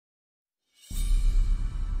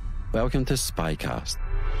Welcome to SpyCast,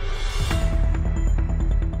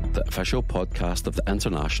 the official podcast of the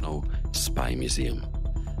International Spy Museum.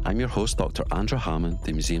 I'm your host, Dr. Andrew Hammond,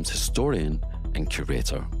 the museum's historian and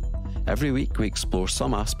curator. Every week we explore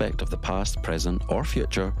some aspect of the past, present or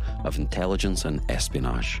future of intelligence and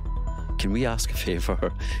espionage. Can we ask a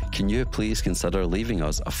favour? Can you please consider leaving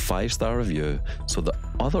us a 5-star review so that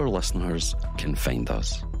other listeners can find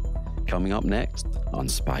us? Coming up next on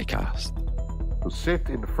SpyCast. To sit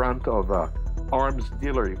in front of an arms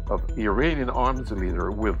dealer, of Iranian arms leader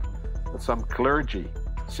with some clergy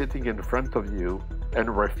sitting in front of you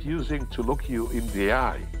and refusing to look you in the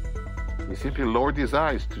eye. He simply lowered his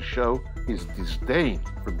eyes to show his disdain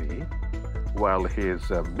for me, while his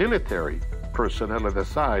military personnel at the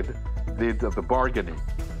side did the bargaining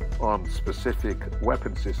on specific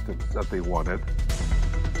weapon systems that they wanted.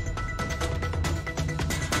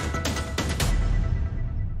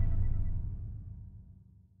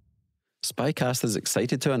 SpyCast is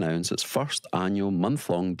excited to announce its first annual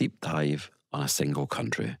month-long deep dive on a single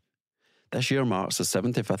country. This year marks the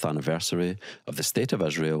 75th anniversary of the State of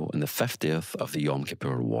Israel and the 50th of the Yom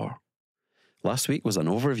Kippur War. Last week was an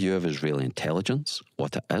overview of Israeli intelligence,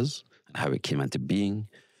 what it is, and how it came into being.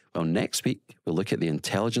 Well, next week we'll look at the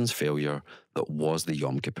intelligence failure that was the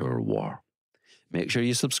Yom Kippur War. Make sure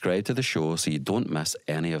you subscribe to the show so you don't miss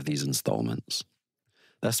any of these installments.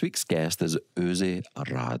 This week's guest is Uzi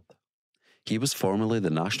Arad. He was formerly the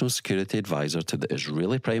National Security Advisor to the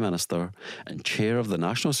Israeli Prime Minister and Chair of the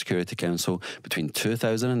National Security Council between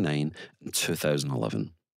 2009 and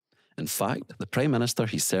 2011. In fact, the Prime Minister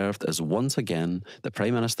he served is once again the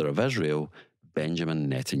Prime Minister of Israel, Benjamin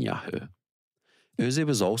Netanyahu. Uzi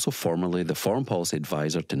was also formerly the Foreign Policy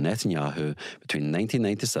Advisor to Netanyahu between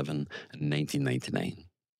 1997 and 1999.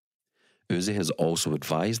 Uzi has also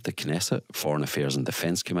advised the Knesset Foreign Affairs and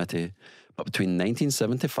Defence Committee, but between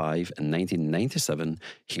 1975 and 1997,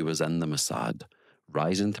 he was in the Mossad,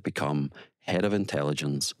 rising to become head of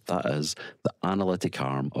intelligence, that is, the analytic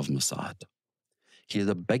arm of Mossad. He is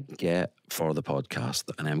a big get for the podcast,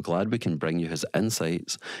 and I'm glad we can bring you his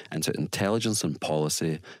insights into intelligence and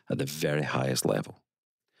policy at the very highest level.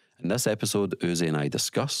 In this episode, Uzi and I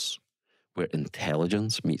discuss where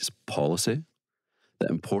intelligence meets policy, the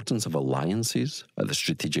importance of alliances at the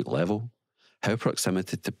strategic level, how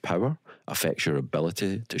proximity to power affects your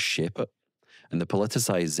ability to shape it, and the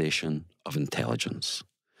politicization of intelligence.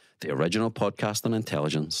 The original podcast on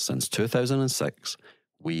intelligence since 2006,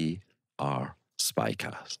 we are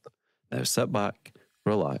SpyCast. Now sit back,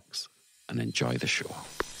 relax, and enjoy the show.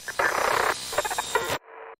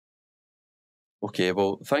 Okay,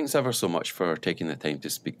 well, thanks ever so much for taking the time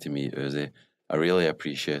to speak to me, Uzi. I really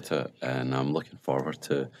appreciate it, and I'm looking forward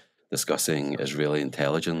to discussing Israeli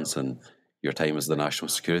intelligence and your time as the National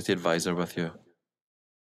Security Advisor with you.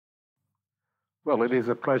 Well, it is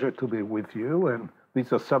a pleasure to be with you, and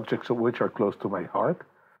these are subjects of which are close to my heart,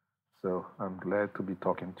 so I'm glad to be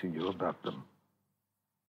talking to you about them.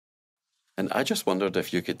 And I just wondered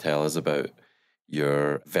if you could tell us about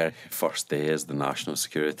your very first day as the National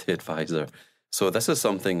Security Advisor. So this is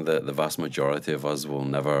something that the vast majority of us will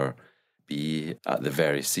never be at the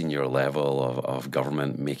very senior level of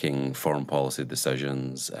government, making foreign policy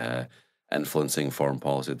decisions, influencing foreign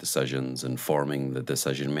policy decisions, informing the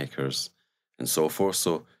decision makers, and so forth.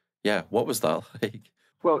 So, yeah, what was that like?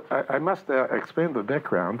 Well, I must explain the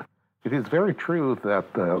background. It is very true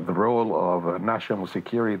that the role of a national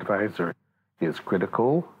security advisor is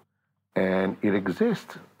critical, and it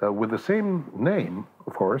exists with the same name,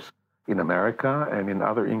 of course, in America and in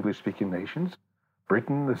other English-speaking nations.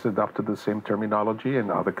 Britain has adopted the same terminology in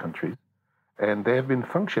other countries, and they have been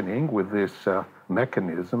functioning with this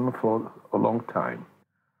mechanism for a long time.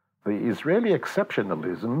 The Israeli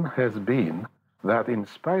exceptionalism has been that in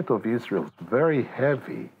spite of Israel's very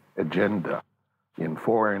heavy agenda in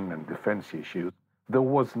foreign and defense issues, there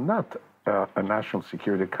was not a National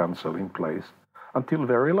Security Council in place until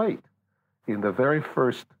very late. In the very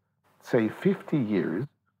first, say, 50 years,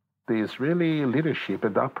 the Israeli leadership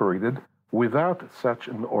had operated without such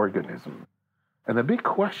an organism. And the big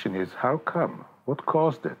question is, how come? What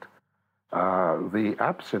caused it? The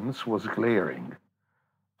absence was glaring.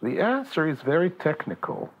 The answer is very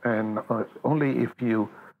technical, and only if you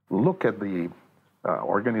look at the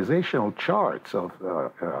organizational charts of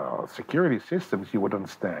security systems, you would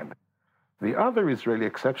understand. The other Israeli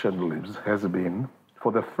exceptionalism has been,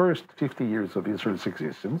 for the first 50 years of Israel's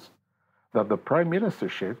existence, that the prime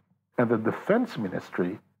ministership and the defense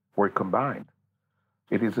ministry were combined.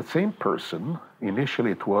 It is the same person.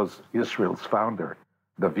 Initially, it was Israel's founder,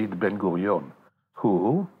 David Ben-Gurion,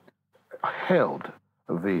 who held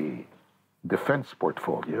the defense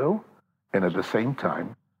portfolio and at the same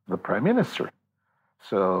time the prime minister.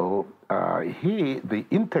 So the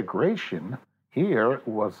integration here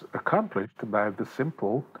was accomplished by the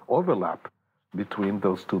simple overlap between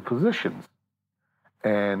those two positions.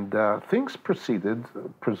 And things proceeded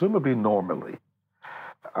presumably normally.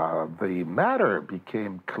 The matter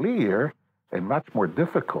became clear and much more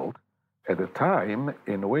difficult at a time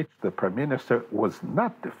in which the prime minister was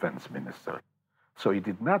not defense minister. So he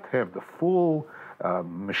did not have the full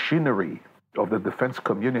machinery of the defense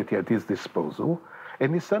community at his disposal,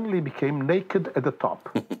 and he suddenly became naked at the top.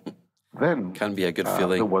 Then can be a good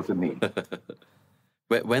feeling. There was a need.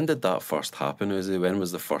 When did that first happen, Uzi? When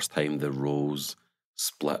was the first time the roles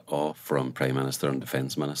split off from prime minister and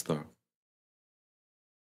defense minister?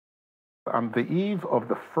 On the eve of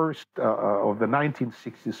the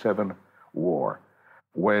 1967 war,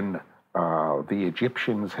 when the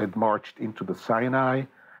Egyptians had marched into the Sinai,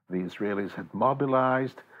 the Israelis had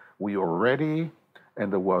mobilized, we were ready,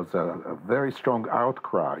 and there was a very strong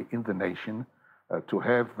outcry in the nation to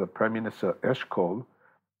have the Prime Minister Eshkol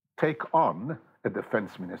take on a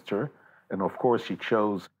defense minister. And of course, he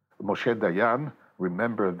chose Moshe Dayan,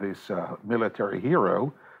 remember this military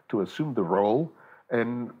hero, to assume the role.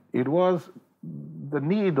 And it was the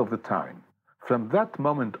need of the time. From that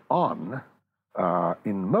moment on,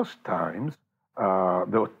 in most times,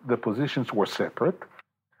 the positions were separate.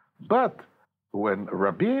 But when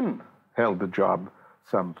Rabin held the job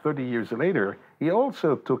some 30 years later, he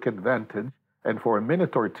also took advantage, and for a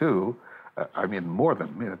minute or two, more than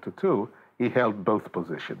a minute or two, he held both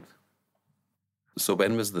positions. So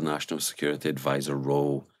when was the National Security Advisor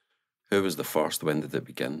role? Who was the first? When did it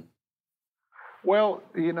begin? Well,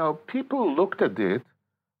 people looked at it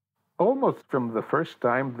almost from the first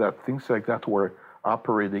time that things like that were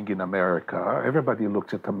operating in America. Everybody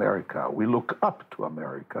looks at America. We look up to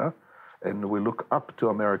America, and we look up to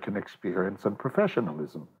American experience and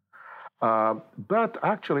professionalism. But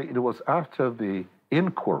actually, it was after the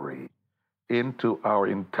inquiry into our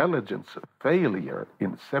intelligence failure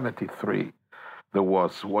in 1973. There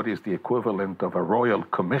was what is the equivalent of a Royal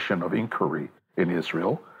Commission of Inquiry in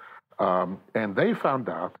Israel. And they found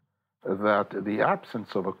out that the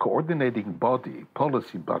absence of a coordinating body,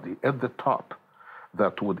 policy body at the top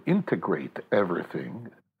that would integrate everything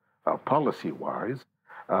policy-wise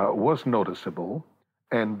was noticeable,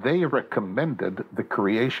 and they recommended the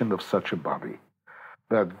creation of such a body.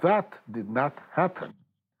 But that did not happen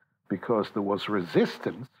because there was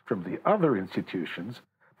resistance from the other institutions,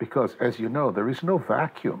 because, as you know, there is no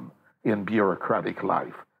vacuum in bureaucratic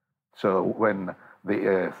life. So when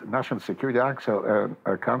the National Security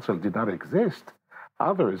Council did not exist,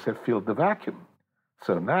 others have filled the vacuum.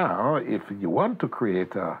 So now, if you want to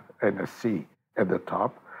create a NSC at the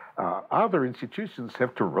top, other institutions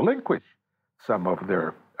have to relinquish some of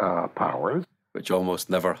their powers. Which almost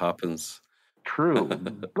never happens. True,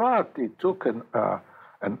 but it took an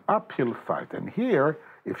uphill fight. And here,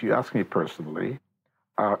 if you ask me personally,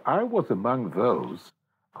 I was among those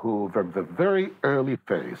who, from the very early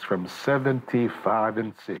phase, from 1975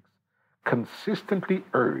 and 6, consistently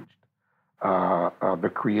urged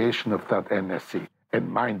the creation of that NSC. And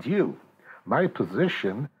mind you, my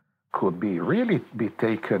position could really be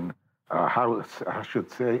taken, how I should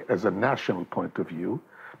say, as a national point of view,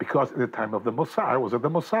 because at the time of the Mossad, I was at the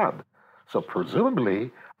Mossad. So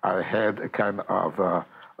presumably, I had a kind of a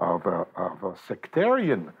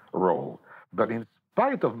sectarian role. But in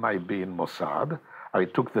spite of my being Mossad, I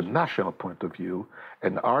took the national point of view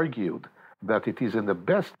and argued that it is in the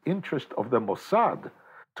best interest of the Mossad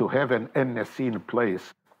to have an NSC in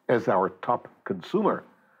place as our top consumer.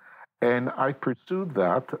 And I pursued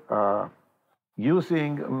that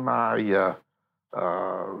using my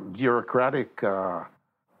bureaucratic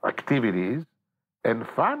activities. And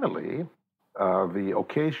finally, the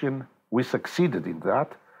occasion, we succeeded in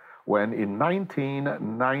that when in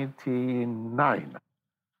 1999,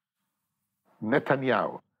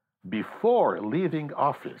 Netanyahu, before leaving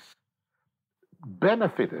office,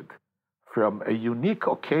 benefited from a unique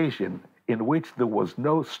occasion in which there was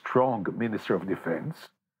no strong Minister of Defense,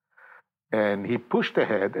 and he pushed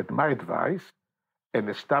ahead, at my advice, and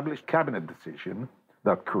established cabinet decision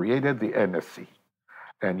that created the NSC.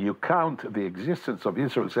 And you count the existence of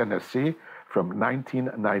Israel's NSC from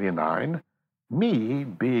 1999, me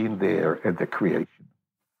being there at the creation.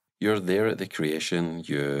 You're there at the creation,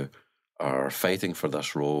 you are fighting for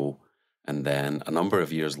this role, and then a number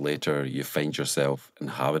of years later, you find yourself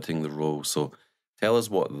inhabiting the role. So tell us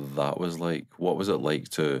what that was like. What was it like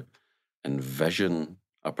to envision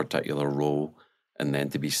a particular role and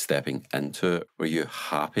then to be stepping into it? Were you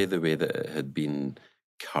happy the way that it had been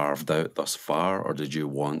carved out thus far, or did you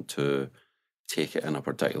want to take it in a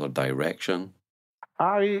particular direction?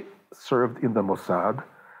 I served in the Mossad,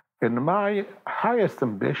 and my highest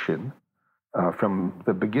ambition from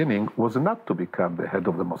the beginning was not to become the head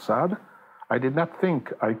of the Mossad. I did not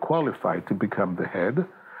think I qualified to become the head.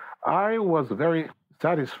 I was very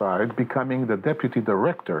satisfied becoming the deputy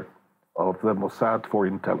director of the Mossad for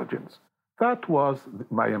intelligence. That was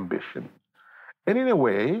my ambition. And in a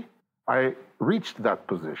way, I reached that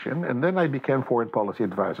position, and then I became foreign policy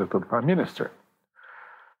advisor to the prime minister.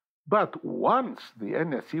 But once the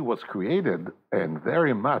NSC was created, and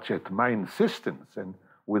very much at my insistence, and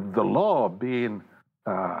with the law being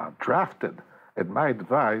drafted at my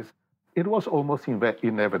advice, it was almost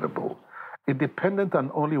inevitable. It depended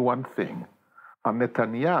on only one thing, on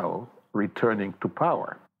Netanyahu returning to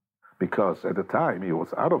power, because at the time he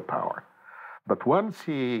was out of power. But once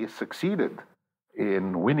he succeeded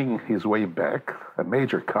in winning his way back, a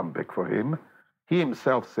major comeback for him, he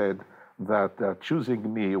himself said that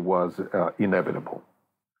choosing me was inevitable.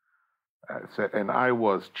 And I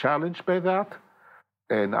was challenged by that,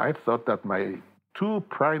 and I thought that my two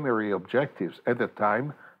primary objectives at the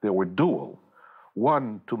time, they were dual.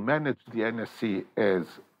 One, to manage the NSC as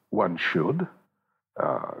one should,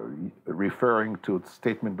 referring to its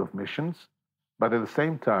statement of missions, but at the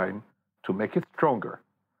same time, to make it stronger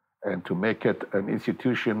and to make it an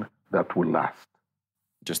institution that will last.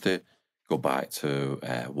 Just to go back to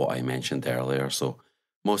what I mentioned earlier, so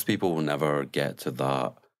most people will never get to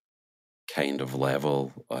that kind of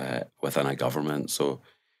level within a government. So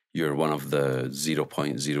you're one of the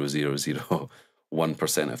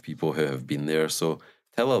 0.0001% of people who have been there. So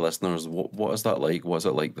tell our listeners, what is that like? Was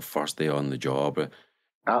it like the first day on the job?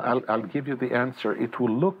 I'll give you the answer. It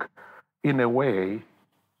will look, in a way,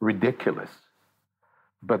 ridiculous,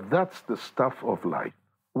 but that's the stuff of life.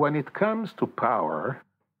 When it comes to power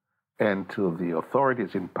and to the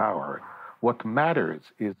authorities in power, what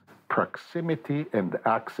matters is proximity and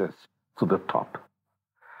access to the top.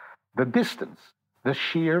 The distance, the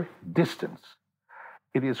sheer distance.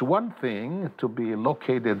 It is one thing to be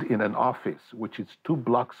located in an office which is 2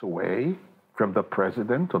 blocks away from the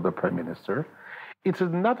president or the prime minister. It's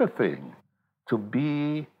another thing to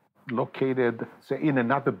be located, say, in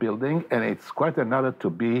another building, and it's quite another to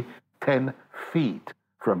be 10 feet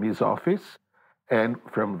from his office and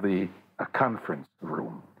from the conference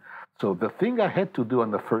room. So the thing I had to do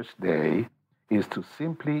on the first day is to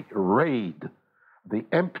simply raid the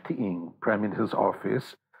emptying prime minister's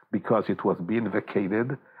office because it was being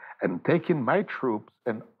vacated, and taking my troops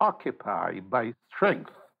and occupy by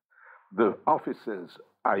strength the offices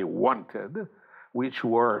I wanted, which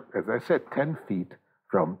were, as I said, 10 feet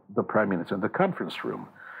from the prime minister in the conference room.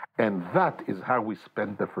 And that is how we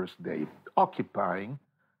spent the first day, occupying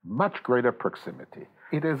much greater proximity.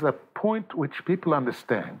 It is a point which people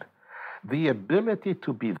understand. The ability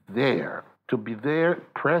to be there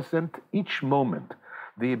present each moment,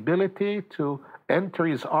 the ability to enter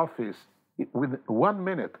his office with 1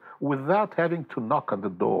 minute without having to knock on the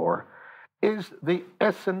door is the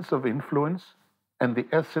essence of influence and the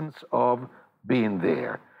essence of being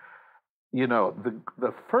there. You know,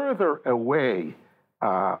 the further away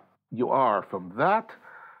you are from that,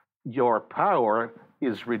 your power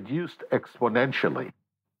is reduced exponentially.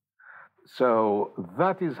 So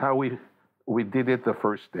that is how we did it the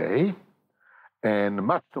first day. And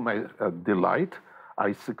much to my delight,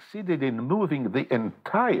 I succeeded in moving the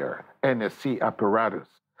entire NSC apparatus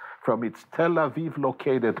from its Tel Aviv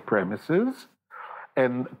located premises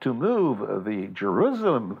and to move the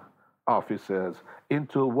Jerusalem offices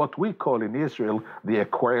into what we call in Israel the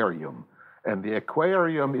aquarium. And the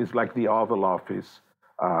aquarium is like the Oval Office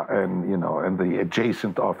and the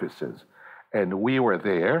adjacent offices. And we were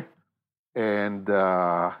there, and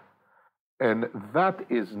that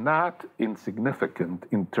is not insignificant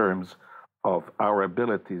in terms of our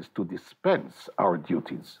abilities to dispense our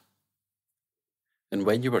duties. And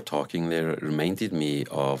when you were talking there, it reminded me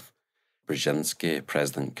of Brzezinski,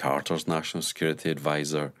 President Carter's national security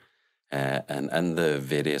advisor, and in the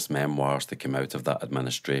various memoirs that came out of that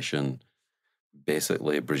administration,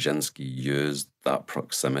 basically Brzezinski used that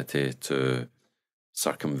proximity to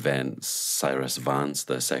circumvent Cyrus Vance,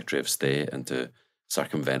 the Secretary of State, and to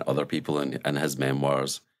circumvent other people. In his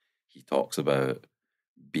memoirs, he talks about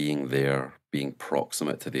being there, being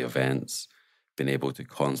proximate to the events, being able to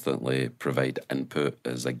constantly provide input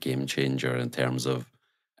as a game changer in terms of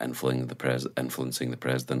influencing the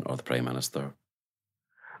president or the prime minister.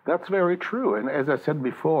 That's very true. And as I said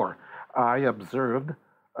before, I observed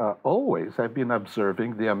I've been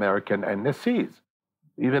observing the American NSCs.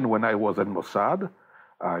 Even when I was in Mossad,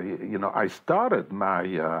 I started my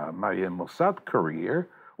Mossad career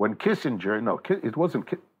when Kissinger, no, it wasn't,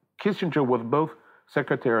 Kissinger was both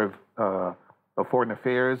Secretary of Foreign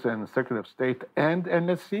Affairs and Secretary of State and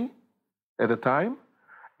NSC at the time.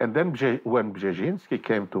 And then when Brzezinski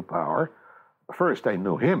came to power, first I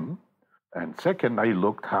knew him, and second I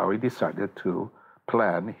looked how he decided to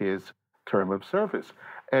plan his term of service.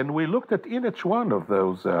 And we looked at each one of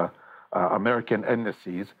those American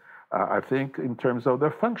NSCs, I think, in terms of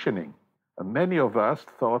their functioning. Many of us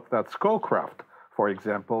thought that Scowcroft, for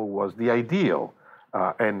example, was the ideal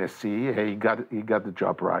NSC. He got the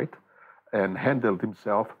job right and handled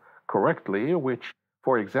himself correctly, which,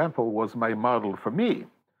 for example, was my model for me.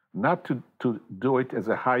 Not to do it as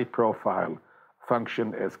a high-profile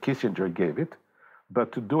function as Kissinger gave it,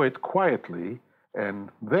 but to do it quietly and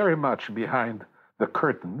very much behind the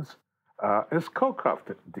curtains, as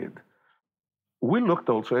Scowcroft did. We looked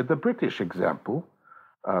also at the British example.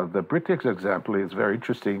 The British example is very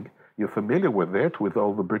interesting. You're familiar with it, with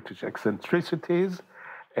all the British eccentricities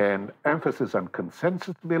and emphasis on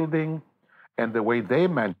consensus building and the way they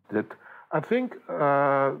managed it. I think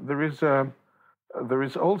there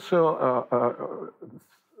is also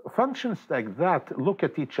functions like that look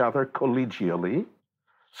at each other collegially.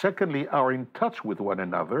 Secondly, are in touch with one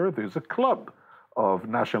another. There's a club of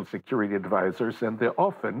national security advisors, and they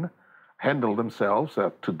often handle themselves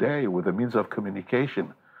today with the means of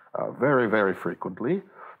communication very, very frequently.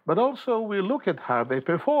 But also we look at how they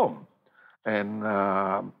perform, and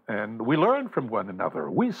we learn from one another.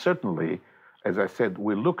 We certainly, as I said,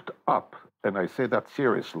 we looked up, and I say that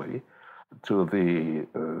seriously, to the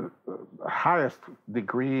highest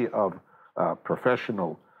degree of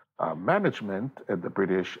professional management at the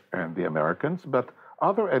British and the Americans, but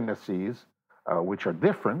other NSCs, which are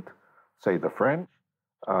different, say the French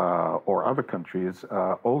or other countries,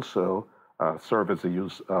 also serve as a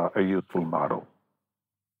useful model.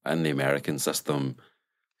 In the American system,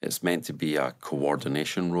 it's meant to be a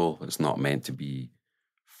coordination role. It's not meant to be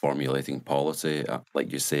formulating policy.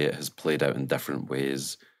 Like you say, it has played out in different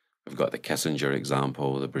ways. We've got the Kissinger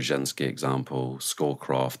example, the Brzezinski example,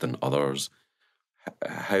 Scowcroft and others.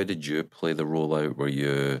 How did you play the role out? Were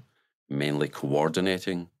you mainly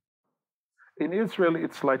coordinating? In Israel,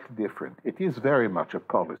 it's slightly different. It is very much a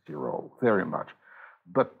policy role, very much.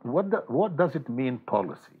 But what does it mean,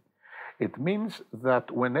 policy? It means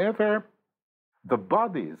that whenever the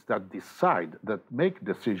bodies that decide, that make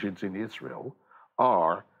decisions in Israel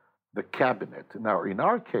are the cabinet. Now, in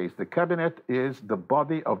our case, the cabinet is the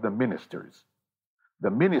body of the ministers.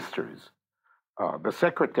 The ministers, the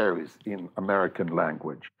secretaries in American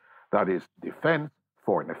language, that is defense,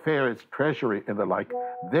 foreign affairs, treasury, and the like,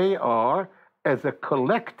 they are, as a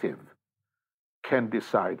collective, can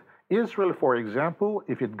decide. Israel, for example,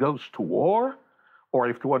 if it goes to war or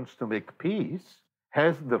if it wants to make peace,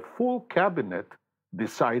 has the full cabinet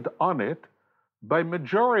decide on it by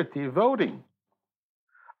majority voting.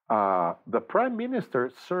 The prime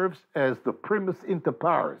minister serves as the primus inter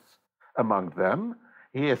pares among them.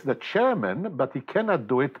 He is the chairman, but he cannot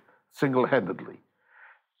do it single-handedly.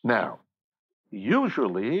 Now,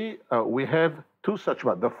 usually we have two such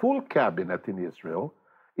ones. The full cabinet in Israel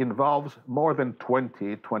involves more than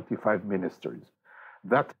 20, 25 ministers.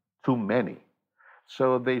 That's too many.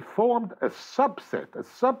 So they formed a subset, a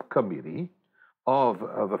subcommittee of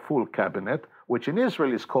the full cabinet, which in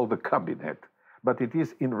Israel is called the cabinet, but it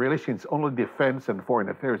is in relations only defense and foreign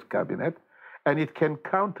affairs cabinet, and it can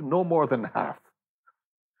count no more than half.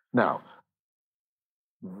 Now,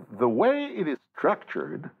 the way it is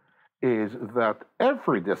structured is that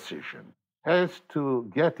every decision has to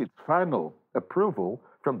get its final approval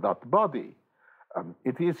from that body.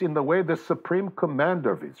 It is in the way the supreme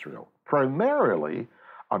commander of Israel, primarily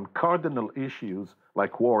on cardinal issues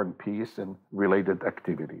like war and peace and related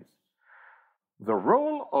activities. The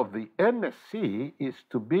role of the NSC is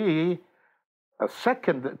to be a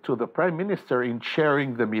second to the prime minister in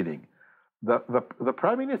chairing the meeting. The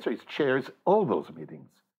prime minister chairs all those meetings.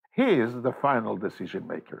 He is the final decision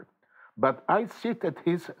maker. But I sit at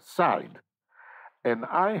his side and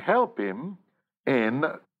I help him in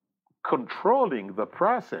controlling the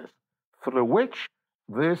process through which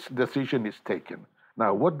this decision is taken.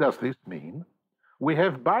 Now, what does this mean? We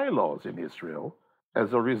have bylaws in Israel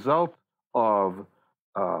as a result of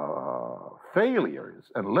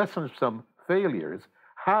failures and lessons from failures,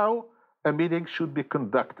 how a meeting should be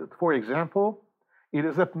conducted. For example, it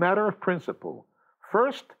is a matter of principle.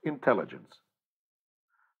 First, intelligence.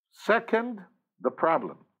 Second, the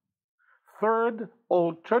problem. Third,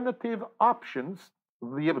 alternative options,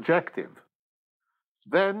 the objective.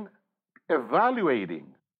 Then, evaluating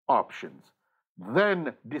options.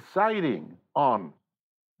 then deciding on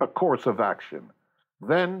a course of action,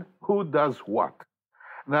 then who does what.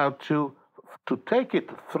 Now, to take it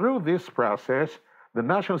through this process, the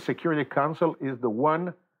National Security Council is the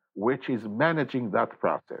one which is managing that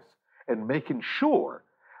process and making sure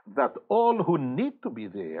that all who need to be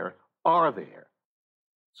there are there.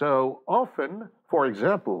 So often, for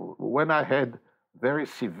example, when I had very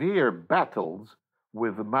severe battles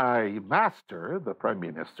with my master, the prime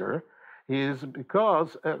minister, is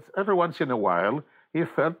because every once in a while he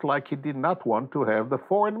felt like he did not want to have the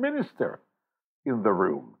foreign minister in the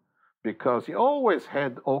room because he always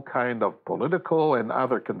had all kind of political and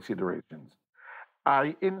other considerations.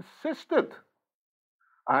 I insisted.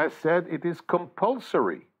 I said it is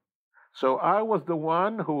compulsory. So I was the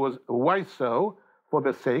one who was, why so? For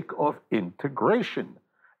the sake of integration.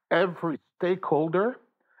 Every stakeholder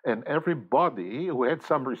and every body who had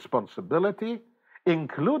some responsibility,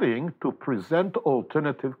 including to present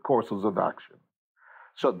alternative courses of action.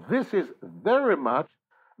 So this is very much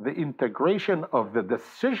the integration of the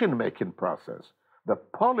decision-making process, the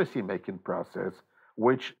policy-making process,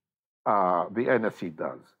 which the NSC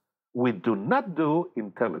does. We do not do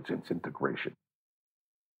intelligence integration.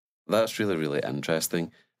 That's really, really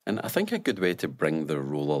interesting. And I think a good way to bring the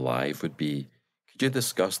role alive would be, could you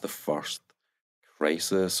discuss the first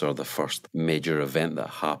crisis or the first major event that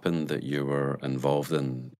happened that you were involved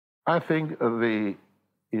in? I think the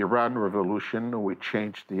Iran Revolution, which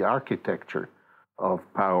changed the architecture of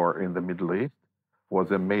power in the Middle East, was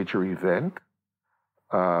a major event.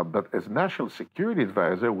 But as National Security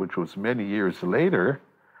Advisor, which was many years later,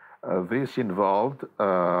 this involved,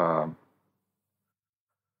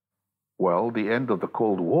 the end of the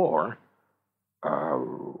Cold War.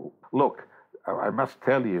 Look, I must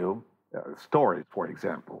tell you stories, for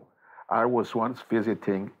example. I was once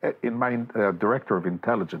visiting, in my Director of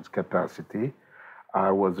Intelligence capacity,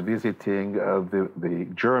 I was visiting the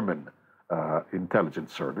German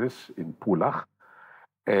intelligence service in Pullach,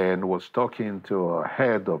 and was talking to a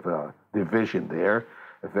head of a division there,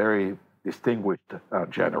 a very distinguished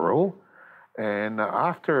general. And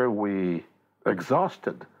after we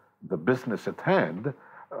exhausted the business at hand,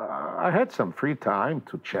 I had some free time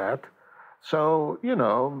to chat. So,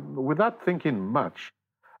 without thinking much,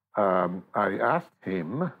 I asked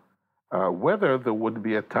him whether there would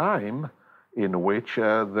be a time in which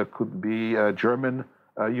there could be a German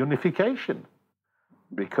unification,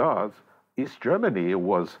 because East Germany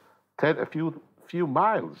was a few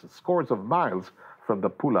miles, scores of miles from the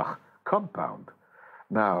Pullach compound.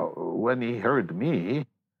 Now, when he heard me,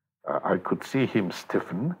 I could see him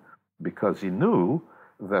stiffen, because he knew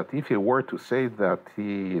that if he were to say that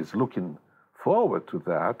he is looking forward to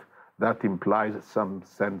that, that implies some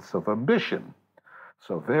sense of ambition.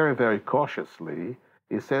 So very, very cautiously,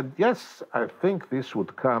 he said, yes, I think this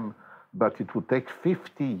would come, but it would take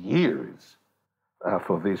 50 years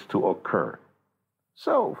for this to occur.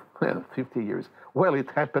 So, 50 years. Well, it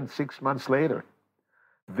happened 6 months later.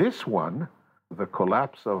 This one, the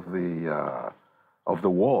collapse of the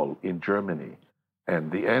wall in Germany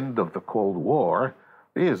and the end of the Cold War,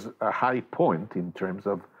 is a high point in terms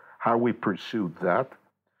of how we pursued that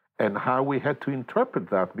and how we had to interpret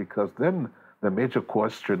that, because then the major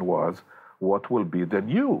question was, what will be the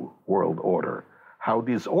new world order? How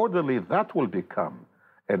disorderly that will become,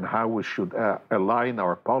 and how we should align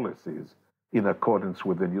our policies in accordance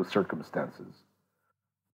with the new circumstances.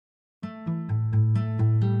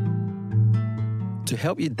 To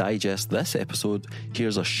help you digest this episode,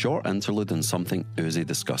 here's a short interlude on something Uzi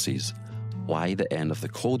discusses: why the end of the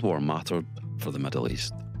Cold War mattered for the Middle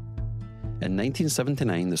East. In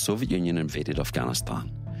 1979, the Soviet Union invaded Afghanistan,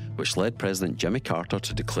 which led President Jimmy Carter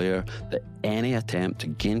to declare that any attempt to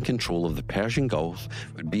gain control of the Persian Gulf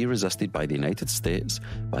would be resisted by the United States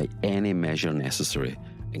by any measure necessary,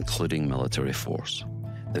 including military force.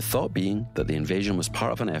 The thought being that the invasion was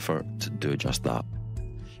part of an effort to do just that.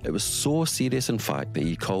 It was so serious, in fact, that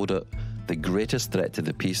he called it the greatest threat to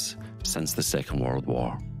the peace since the Second World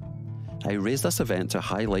War. I raised this event to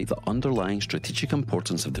highlight the underlying strategic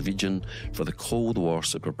importance of the region for the Cold War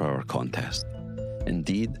superpower contest.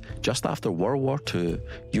 Indeed, just after World War II,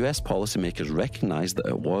 US policymakers recognised that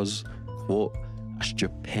it was, quote, a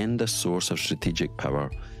stupendous source of strategic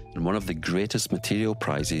power and one of the greatest material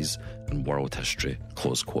prizes in world history,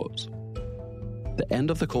 close quotes. The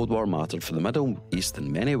end of the Cold War mattered for the Middle East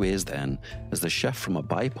in many ways then, as the shift from a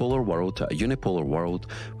bipolar world to a unipolar world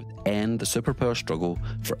would end the superpower struggle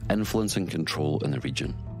for influence and control in the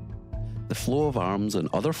region. The flow of arms and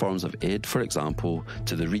other forms of aid, for example,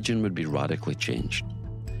 to the region would be radically changed.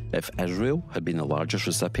 If Israel had been the largest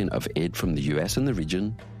recipient of aid from the US in the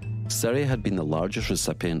region, Syria had been the largest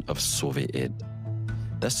recipient of Soviet aid.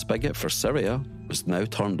 This spigot for Syria was now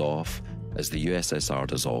turned off as the USSR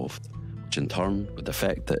dissolved, which in turn would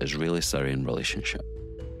affect the Israeli-Syrian relationship.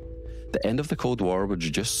 The end of the Cold War would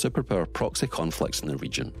reduce superpower proxy conflicts in the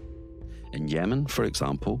region. In Yemen, for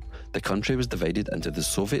example, the country was divided into the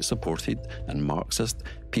Soviet-supported and Marxist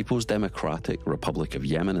People's Democratic Republic of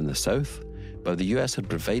Yemen in the south, while the US had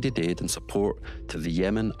provided aid and support to the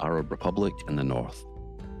Yemen Arab Republic in the north.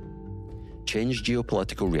 Changed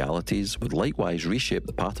geopolitical realities would likewise reshape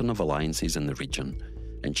the pattern of alliances in the region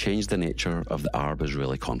and change the nature of the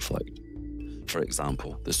Arab-Israeli conflict. For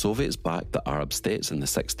example, the Soviets backed the Arab states in the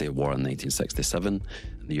Six-Day War in 1967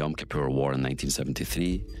 and the Yom Kippur War in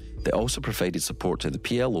 1973. They also provided support to the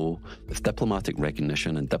PLO with diplomatic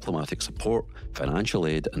recognition and diplomatic support, financial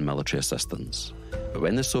aid and military assistance. But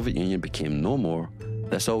when the Soviet Union became no more,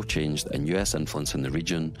 this all changed and US influence in the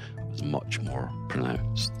region was much more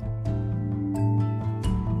pronounced.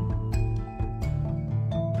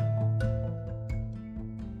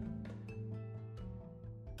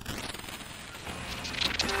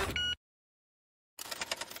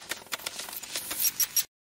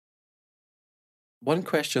 One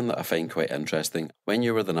question that I find quite interesting, when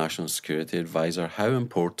you were the National Security Advisor, how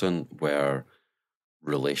important were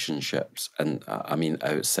relationships, and I mean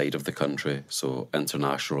outside of the country, so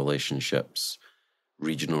international relationships,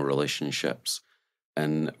 regional relationships,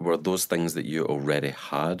 and were those things that you already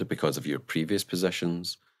had because of your previous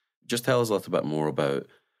positions? Just tell us a little bit more about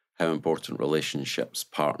how important relationships,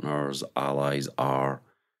 partners, allies are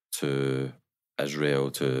to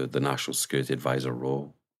Israel, to the National Security Advisor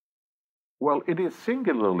role. Well, it is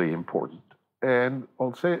singularly important. And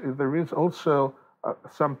also, there is also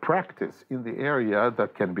some practice in the area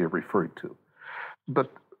that can be referred to.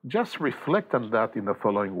 But just reflect on that in the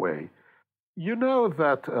following way. You know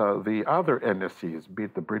that the other NSCs, be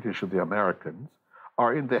it the British or the Americans,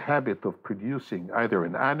 are in the habit of producing either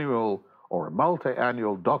an annual or a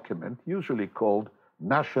multi-annual document, usually called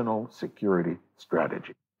National Security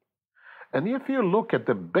Strategy. And if you look at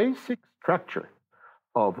the basic structure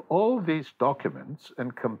of all these documents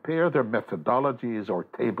and compare their methodologies or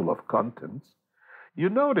table of contents, you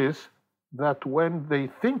notice that when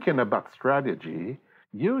they're thinking about strategy,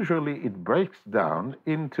 usually it breaks down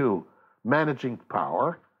into managing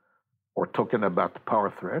power or talking about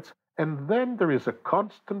power threats, and then there is a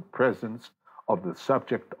constant presence of the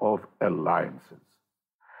subject of alliances.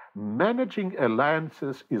 Managing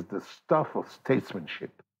alliances is the stuff of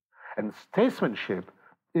statesmanship, and statesmanship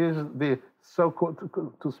is the so-called,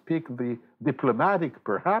 to speak, the diplomatic,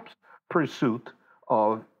 perhaps, pursuit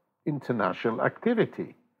of international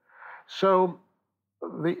activity. So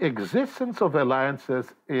the existence of alliances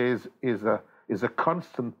is a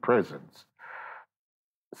constant presence.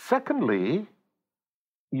 Secondly,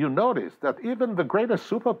 you notice that even the greatest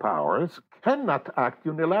superpowers cannot act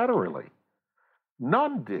unilaterally.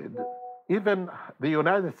 None did. Even the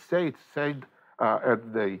United States said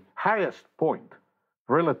at the highest point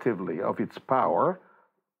relatively of its power,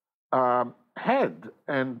 had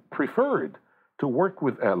and preferred to work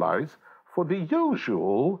with allies for the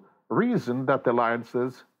usual reason that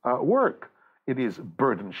alliances work. It is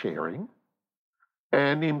burden sharing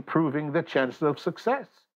and improving the chances of success.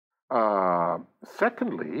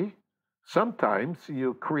 Secondly, sometimes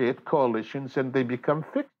you create coalitions and they become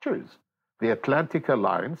fixtures. The Atlantic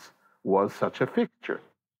Alliance was such a fixture.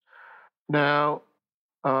 Now,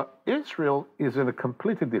 Israel is in a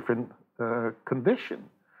completely different condition.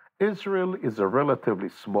 Israel is a relatively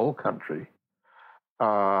small country,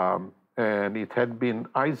 and it had been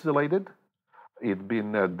isolated. It had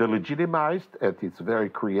been delegitimized at its very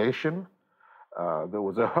creation. There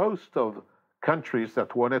was a host of countries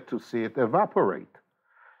that wanted to see it evaporate.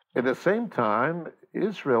 At the same time,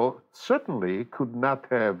 Israel certainly could not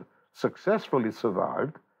have successfully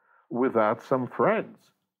survived without some friends,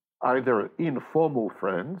 either informal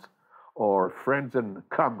friends or friends and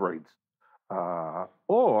comrades,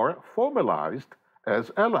 or formalized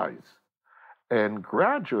as allies. And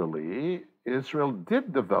gradually, Israel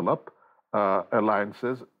did develop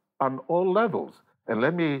alliances on all levels.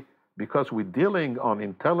 And because we're dealing on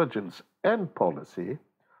intelligence and policy,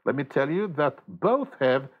 let me tell you that both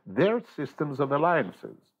have their systems of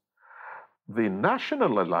alliances. The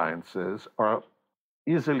national alliances are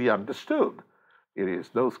easily understood. It is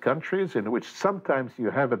those countries in which sometimes you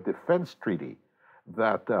have a defense treaty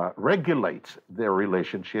that regulates their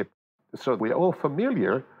relationship. So we're all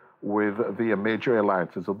familiar with the major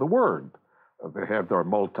alliances of the world. They have their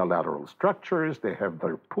multilateral structures, they have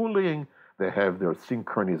their pooling, they have their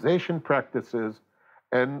synchronization practices,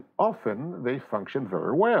 and often they function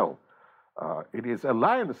very well. It is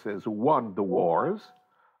alliances who won the wars,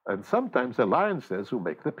 and sometimes alliances who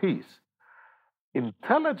make the peace.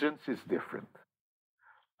 Intelligence is different.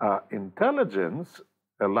 Intelligence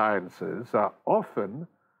alliances are often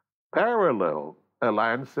parallel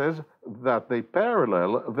alliances that they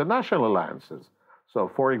parallel the national alliances.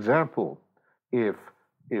 So, for example, if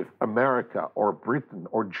America or Britain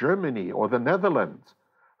or Germany or the Netherlands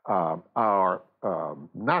are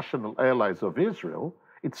national allies of Israel,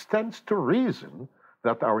 it stands to reason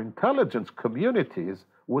that our intelligence communities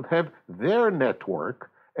would have their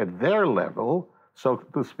network at their level, so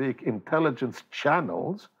to speak, intelligence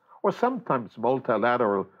channels, or sometimes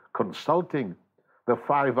multilateral consulting. The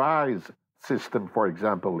Five Eyes system, for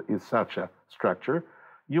example, is such a structure.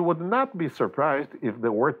 You would not be surprised if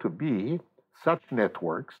there were to be such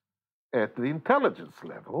networks at the intelligence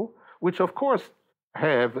level, which of course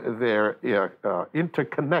have their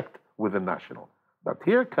interconnect with the national. But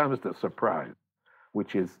here comes the surprise,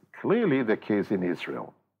 which is clearly the case in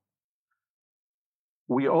Israel.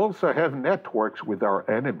 We also have networks with our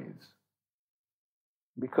enemies,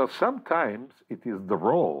 because sometimes it is the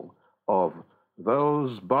role of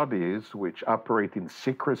those bodies which operate in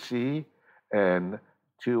secrecy and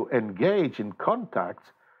to engage in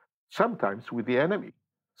contacts, sometimes with the enemy.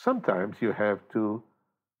 Sometimes you have to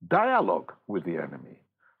dialogue with the enemy.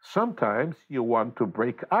 Sometimes you want to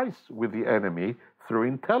break ice with the enemy through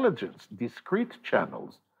intelligence, discrete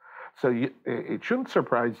channels. So it shouldn't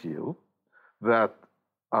surprise you that,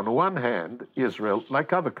 on one hand, Israel,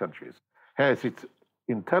 like other countries, has its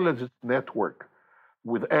intelligence network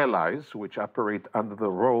with allies which operate under the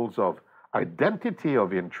roles of identity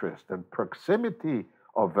of interest and proximity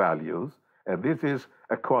of values, and this is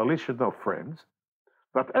a coalition of friends.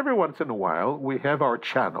 But every once in a while, we have our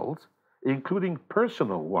channels, including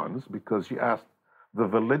personal ones, because you asked the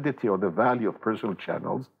validity or the value of personal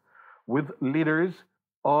channels, with leaders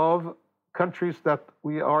of countries that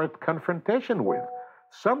we are at confrontation with,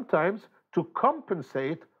 sometimes to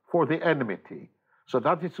compensate for the enmity. So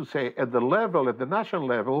that is to say, at the national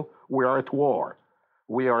level, we are at war.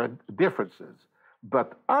 We are at differences.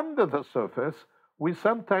 But under the surface, we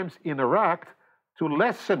sometimes interact to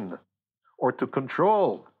lessen or to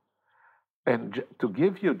control. And to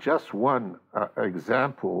give you just one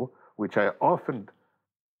example, which I often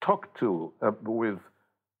talk to with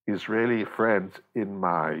Israeli friends in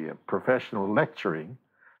my professional lecturing,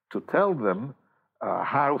 to tell them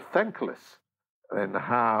how thankless and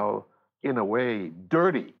how, in a way,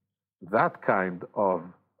 dirty that kind of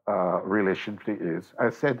relationship is. I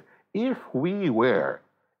said, if we were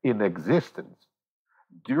in existence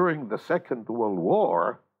during the Second World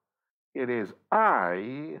War, it is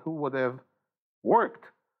I who would have worked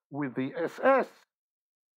with the SS,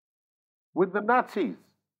 with the Nazis.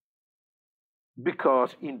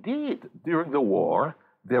 Because indeed, during the war,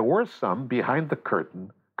 there were some behind the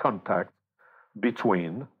curtain contacts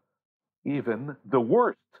between even the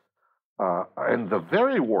worst and the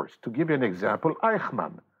very worst. To give you an example,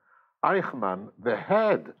 Eichmann, the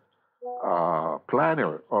head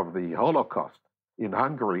planner of the Holocaust in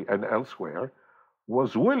Hungary and elsewhere,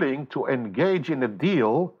 was willing to engage in a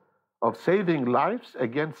deal of saving lives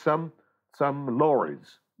against some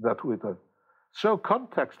lorries that would. So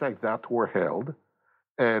contacts like that were held,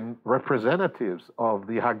 and representatives of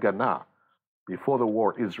the Haganah, before the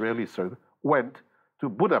war, Israeli went to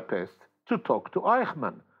Budapest to talk to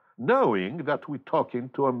Eichmann, knowing that we're talking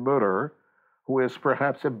to a murderer who is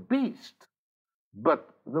perhaps a beast. But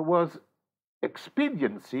there was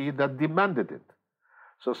expediency that demanded it.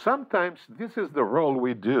 So sometimes this is the role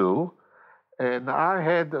we do, and I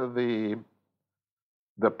had the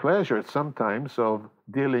pleasure sometimes of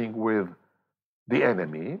dealing with the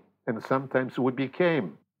enemy, and sometimes we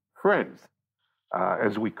became friends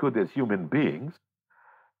as we could as human beings.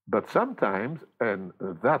 But sometimes, and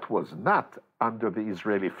that was not under the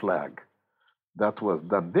Israeli flag, that was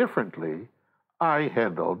done differently, I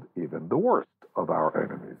handled even the worst of our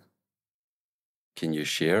enemies. Can you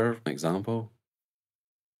share an example?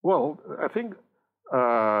 Well, I think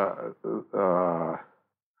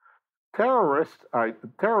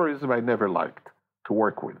terrorism I never liked to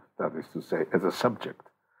work with, that is to say, as a subject.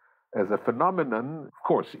 As a phenomenon, of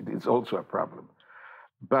course, it is also a problem.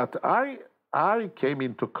 But I came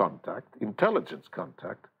into contact, intelligence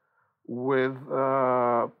contact, with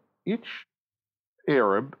each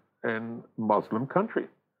Arab and Muslim country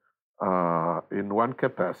in one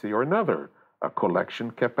capacity or another, a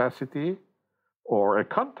collection capacity or a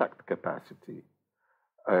contact capacity.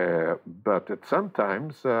 But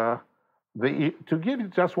sometimes, to give you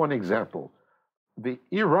just one example, the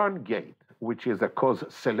Iran Gate, which is a cause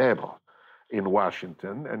célèbre in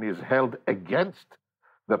Washington and is held against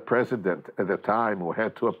the president at the time, who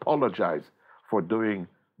had to apologize for doing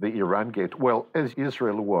the Iran Gate. Well, as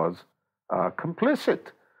Israel was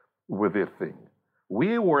complicit with this thing.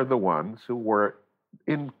 We were the ones who were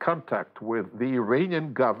in contact with the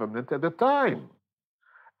Iranian government at the time.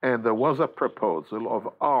 And there was a proposal of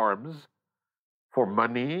arms for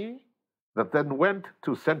money that then went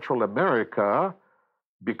to Central America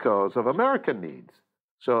because of American needs.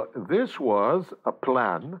 So this was a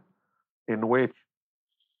plan in which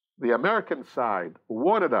the American side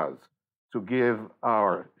wanted us to give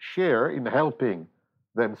our share in helping,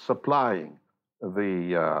 then supplying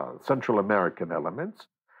the Central American elements,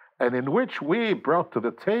 and in which we brought to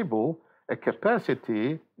the table a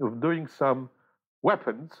capacity of doing some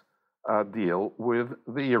weapons deal with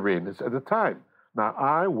the Iranians at the time. Now,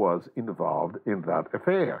 I was involved in that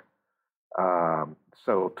affair.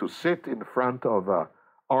 So to sit in front of an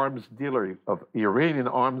arms dealer, of Iranian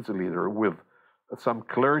arms leader with some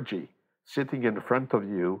clergy sitting in front of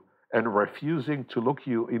you and refusing to look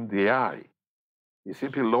you in the eye. He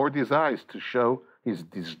simply lowered his eyes to show his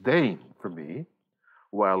disdain for me,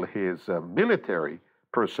 while his military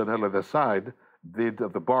personnel at the side did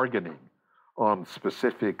the bargaining on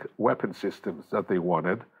specific weapon systems that they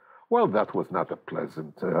wanted. Well, that was not a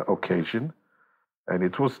pleasant occasion, and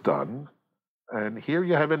it was done. And here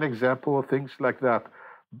you have an example of things like that.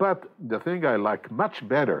 But the thing I like much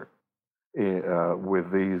better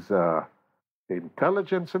with these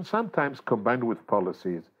intelligence, and sometimes combined with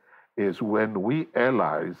policies, is when we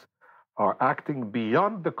allies are acting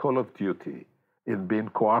beyond the call of duty in being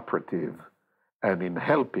cooperative and in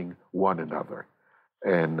helping one another.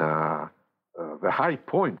 And the high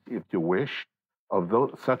point, if you wish, of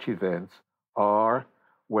such events are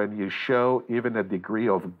when you show even a degree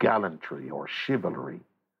of gallantry or chivalry.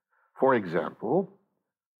 For example,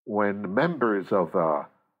 when members of a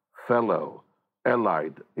fellow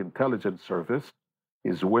allied intelligence service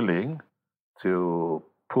is willing to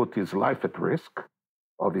put his life at risk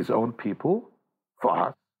of his own people for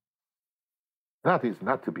us, that is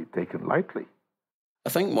not to be taken lightly. I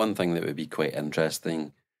think one thing that would be quite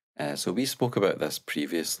interesting, so we spoke about this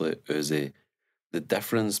previously, Uzi, the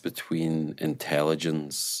difference between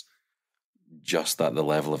intelligence just at the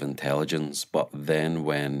level of intelligence, but then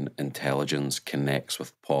when intelligence connects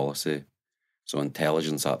with policy, so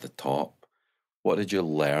intelligence at the top. What did you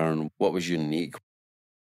learn? What was unique?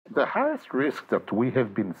 The highest risk that we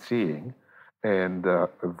have been seeing, and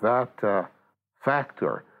that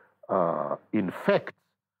factor infects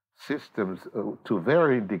systems to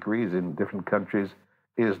varying degrees in different countries,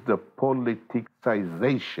 is the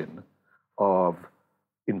politicization of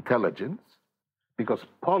intelligence, because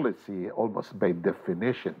policy, almost by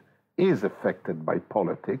definition, is affected by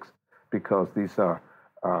politics, because these are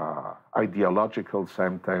ideological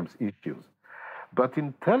sometimes issues. But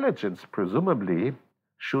intelligence, presumably,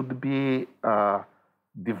 should be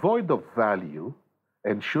devoid of value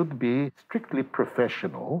and should be strictly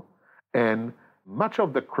professional. And much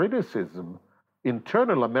of the criticism,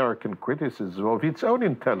 internal American criticism of its own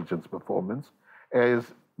intelligence performance, is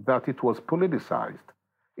that it was politicized.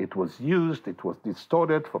 It was used, it was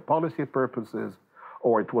distorted for policy purposes,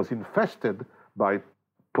 or it was infested by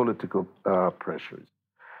political pressures.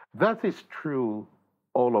 That is true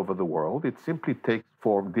all over the world. It simply takes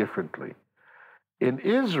form differently. In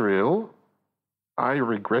Israel, I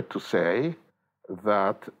regret to say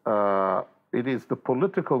that it is the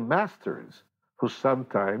political masters who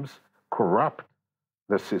sometimes corrupt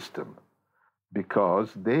the system, because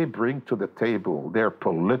they bring to the table their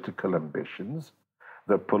political ambitions,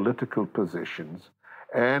 their political positions,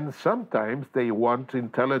 and sometimes they want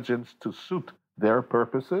intelligence to suit their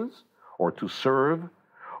purposes or to serve,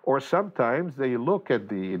 or sometimes they look at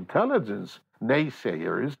the intelligence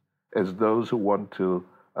naysayers as those who want to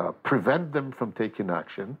prevent them from taking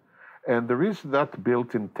action, and there is that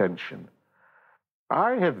built-in tension.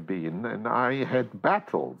 I have been, and I had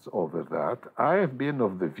battles over that, I have been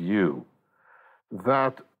of the view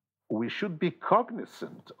that we should be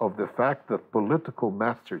cognizant of the fact that political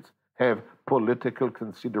masters have political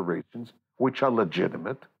considerations which are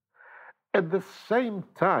legitimate. At the same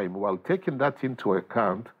time, while taking that into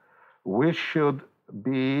account, we should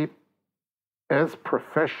be as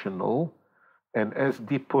professional and as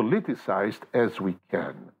depoliticized as we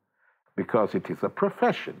can, because it is a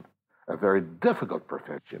profession, a very difficult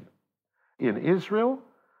profession. In Israel,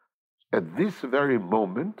 at this very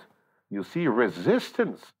moment, you see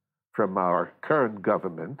resistance from our current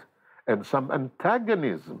government and some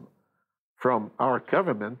antagonism from our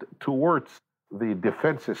government towards the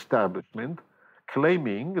defense establishment,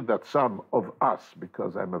 claiming that some of us,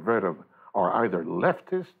 because I'm a veteran are either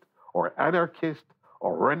leftist or anarchist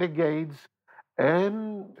or renegades.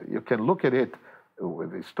 And you can look at it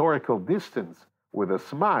with historical distance with a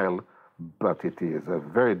smile, but it is a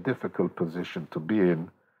very difficult position to be in.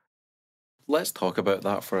 Let's talk about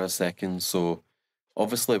that for a second. So,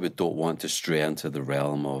 obviously, we don't want to stray into the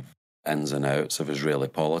realm of ins and outs of Israeli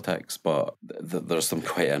politics, but there's some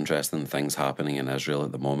quite interesting things happening in Israel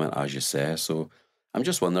at the moment, as you say. So, I'm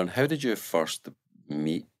just wondering, how did you first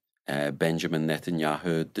meet Benjamin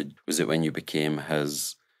Netanyahu? Was it when you became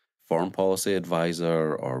his foreign policy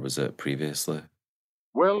advisor, or was it previously?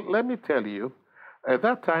 Well, let me tell you, at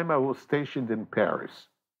that time I was stationed in Paris.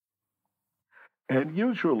 And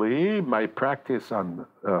usually my practice on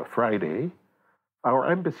Friday,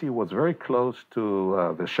 our embassy was very close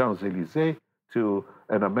to the Champs-Élysées, to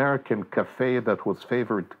an American cafe that was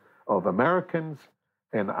favored of Americans.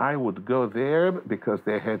 And I would go there because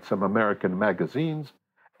they had some American magazines.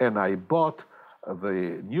 And I bought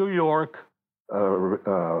the New York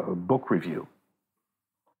book review.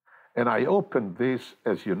 And I opened this,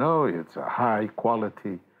 as you know, it's a high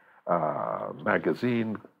quality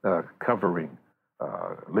magazine covering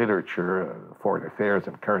literature, foreign affairs,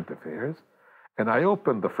 and current affairs. And I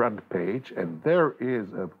opened the front page, and there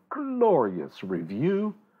is a glorious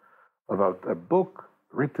review about a book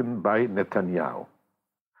written by Netanyahu.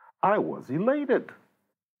 I was elated.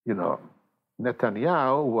 You know,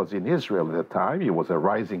 Netanyahu was in Israel at the time. He was a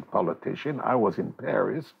rising politician. I was in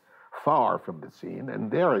Paris, far from the scene. And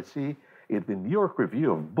there I see in the New York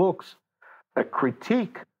Review of Books a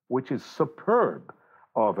critique which is superb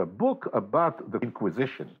of a book about the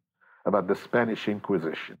Inquisition, about the Spanish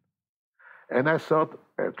Inquisition. And I thought,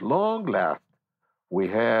 at long last, we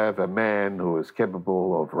have a man who is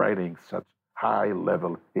capable of writing such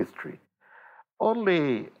high-level history.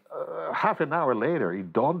 Only half an hour later,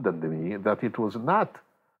 it dawned on me that it was not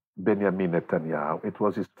Benjamin Netanyahu. It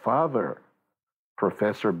was his father,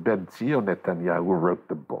 Professor Ben Zion Netanyahu, who wrote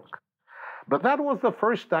the book. But that was the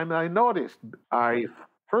first time I noticed. I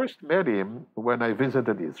first met him when I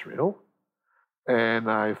visited Israel, and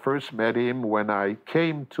I first met him when I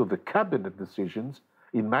came to the cabinet decisions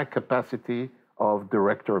in my capacity of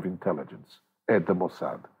director of intelligence at the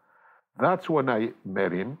Mossad. That's when I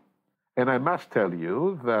met him, and I must tell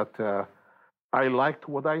you that I liked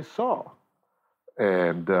what I saw.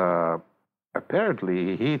 And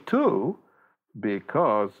apparently he too,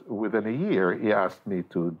 because within a year he asked me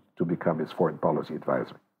to become his foreign policy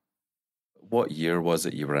advisor. What year was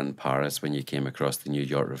it you were in Paris when you came across the New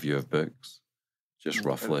York Review of Books? Just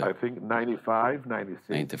roughly. I think 95, 96.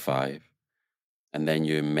 95. And then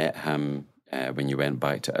you met him when you went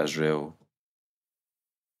back to Israel.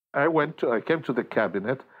 I came to the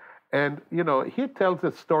cabinet, and, you know, he tells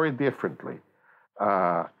the story differently.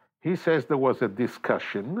 He says there was a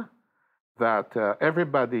discussion that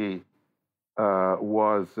everybody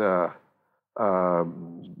was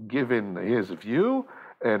given his view,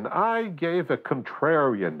 and I gave a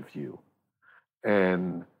contrarian view,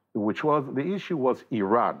 and which was, the issue was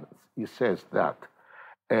Iran. He says that.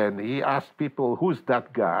 And he asked people, who's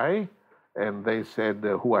that guy? And they said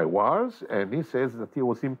who I was. And he says that he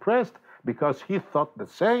was impressed because he thought the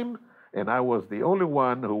same, and I was the only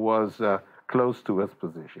one who was close to his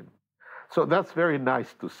position. So that's very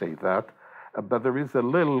nice to say that, but there is a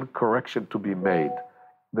little correction to be made.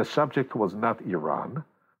 The subject was not Iran,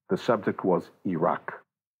 the subject was Iraq.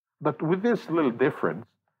 But with this little difference,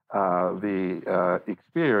 the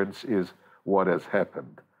experience is what has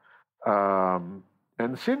happened.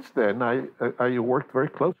 And since then, I worked very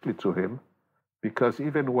closely to him, because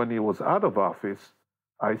even when he was out of office,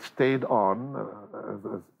 I stayed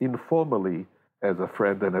on informally as a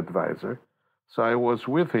friend and advisor. So I was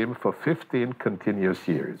with him for 15 continuous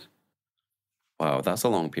years. Wow, that's a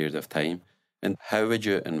long period of time. And how would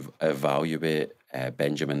you evaluate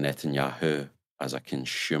Benjamin Netanyahu as a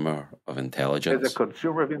consumer of intelligence? As a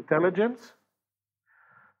consumer of intelligence?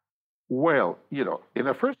 Well, you know, in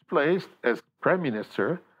the first place, as prime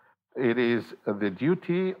minister, it is the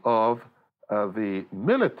duty of the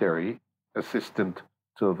military assistant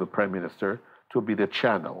to the prime minister to be the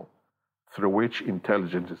channel through which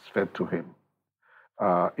intelligence is fed to him.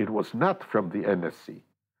 It was not from the NSC.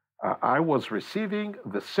 I was receiving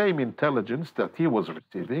the same intelligence that he was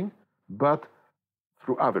receiving, but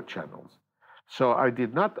through other channels. So I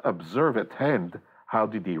did not observe at hand how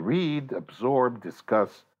did he read, absorb,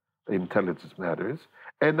 discuss intelligence matters.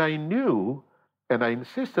 And I knew, and I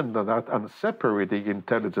insisted on that, on separating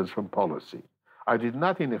intelligence from policy. I did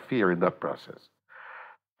not interfere in that process.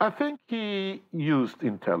 I think he used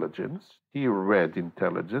intelligence, he read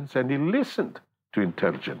intelligence, and he listened to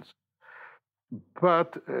intelligence.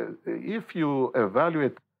 But if you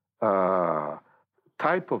evaluate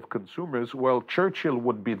type of consumers, well, Churchill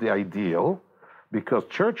would be the ideal, because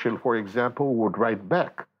Churchill, for example, would write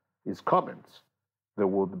back his comments. There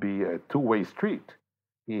would be a two-way street.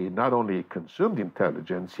 He not only consumed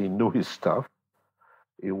intelligence, he knew his stuff.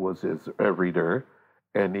 He was a reader,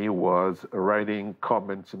 and he was writing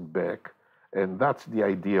comments back, and that's the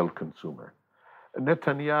ideal consumer.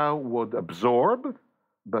 Netanyahu would absorb,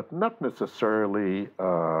 but not necessarily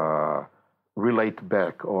relate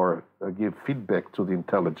back or give feedback to the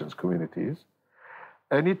intelligence communities.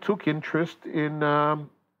 And he took interest in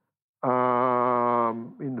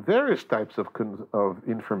various types of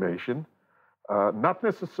information, not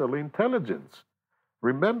necessarily intelligence.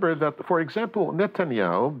 Remember that, for example,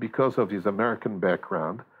 Netanyahu, because of his American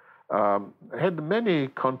background, had many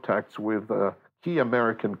contacts with key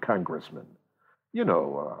American congressmen. You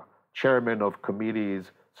know, chairmen of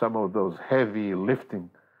committees, some of those heavy lifting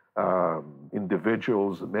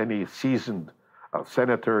individuals, many seasoned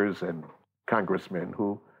senators and congressmen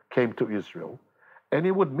who came to Israel. And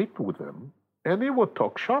he would meet with them, and he would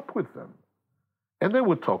talk shop with them. And they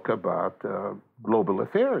would talk about global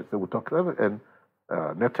affairs. They would talk about, and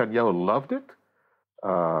Netanyahu loved it.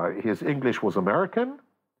 His English was American.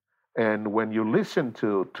 And when you listen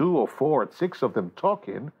to 2 or 4 or 6 of them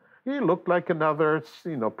talking, he looked like another,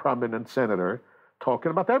 prominent senator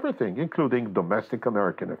talking about everything, including domestic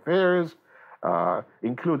American affairs,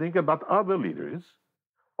 including about other leaders,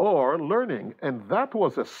 or learning. And that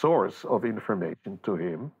was a source of information to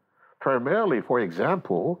him, primarily, for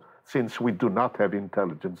example, since we do not have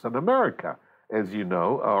intelligence in America. As you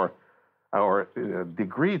know, our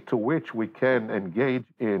degree to which we can engage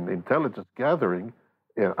in intelligence gathering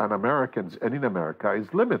on Americans and in America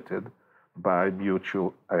is limited by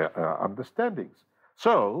mutual understandings.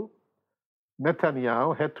 So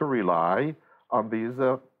Netanyahu had to rely on these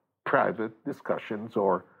private discussions,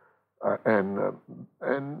 and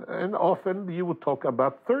often you would talk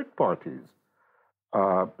about third parties.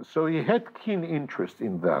 So he had keen interest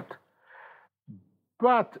in that.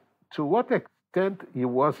 But to what extent he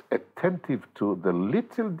was attentive to the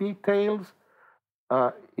little details,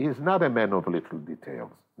 he's not a man of little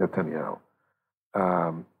details, Netanyahu.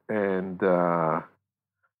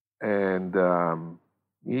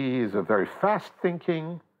 He is a very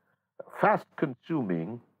fast-thinking,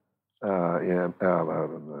 fast-consuming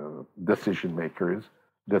decision maker.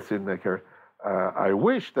 I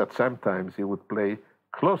wish that sometimes he would pay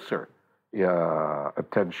closer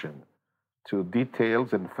attention to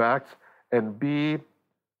details and facts and be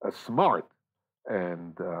a smart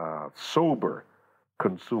and sober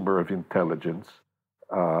consumer of intelligence,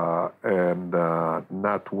 and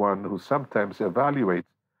not one who sometimes evaluates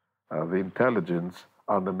the intelligence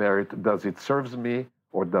on the merit, does it serve me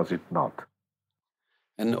or does it not?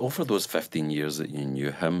 And over those 15 years that you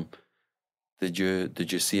knew him, did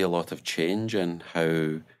you see a lot of change in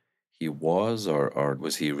how he was, or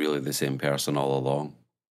was he really the same person all along?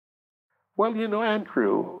 Well,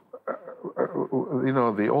 Andrew,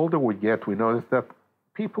 the older we get, we notice that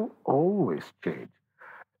people always change.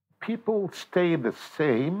 People stay the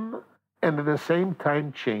same and at the same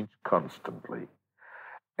time change constantly.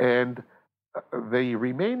 And they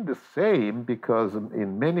remain the same because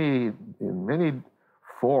in many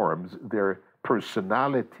forms, their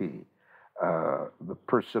personality, the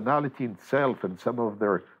personality itself, and some of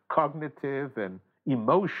their cognitive and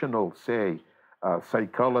emotional,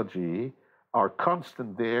 psychology are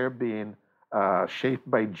constant there, being shaped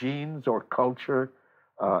by genes or culture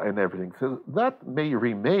and everything. So that may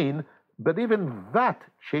remain, but even that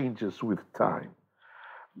changes with time.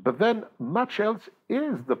 But then much else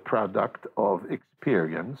is the product of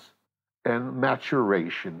experience and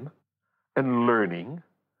maturation and learning.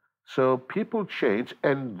 So people change,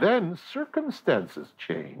 and then circumstances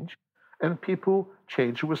change, and people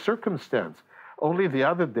change with circumstance. Only the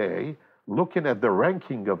other day, looking at the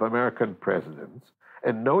ranking of American presidents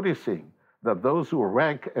and noticing that those who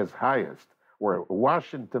rank as highest were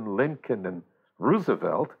Washington, Lincoln, and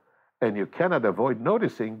Roosevelt, and you cannot avoid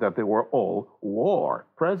noticing that they were all war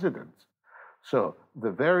presidents. So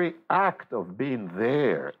the very act of being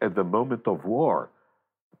there at the moment of war,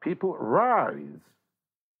 people rise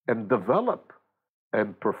and develop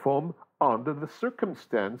and perform under the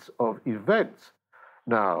circumstance of events.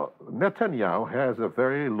 Now, Netanyahu has a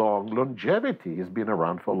very long longevity. He's been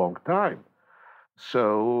around for a long time.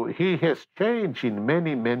 So he has changed in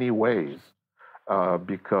many, many ways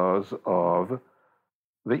because of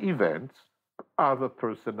the events, other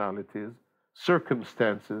personalities,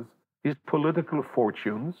 circumstances, his political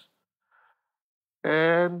fortunes.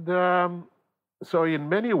 And So in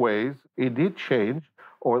many ways, it did change,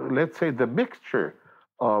 or let's say the mixture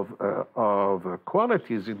of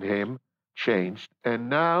qualities in him changed, and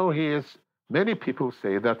now he is. Many people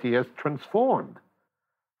say that he has transformed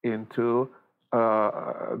into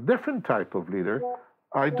a different type of leader.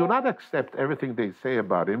 I do not accept everything they say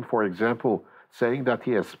about him. For example, saying that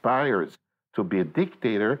he aspires to be a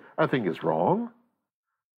dictator, I think is wrong.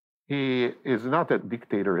 He is not a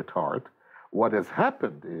dictator at heart. What has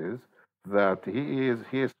happened is that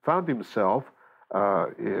he has found himself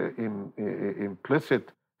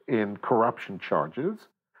implicit in corruption charges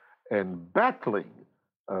and battling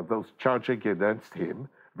those charges against him,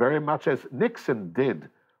 very much as Nixon did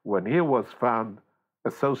when he was found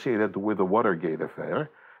associated with the Watergate affair.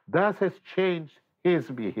 That has changed his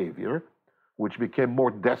behavior, which became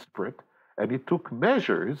more desperate, and he took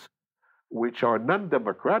measures which are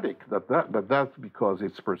non-democratic. That's because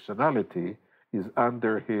his personality is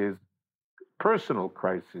under his personal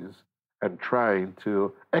crisis and trying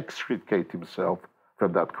to extricate himself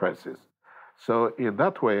from that crisis. So in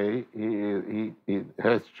that way, he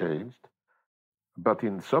has changed. But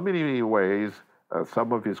in so many ways,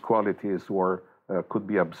 some of his qualities could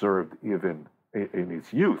be observed even in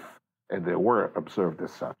his youth, and they were observed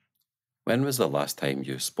as such. When was the last time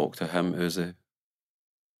you spoke to him, Uzi?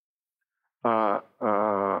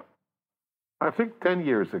 I think 10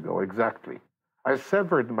 years ago, exactly. I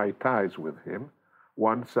severed my ties with him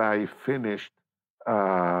once I finished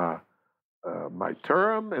my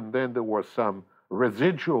term, and then there was some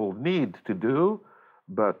residual need to do.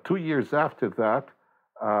 But 2 years after that,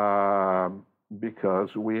 because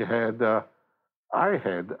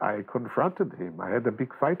I confronted him. I had a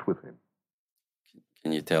big fight with him.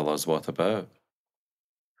 Can you tell us what about?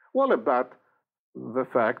 Well, about the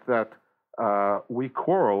fact that we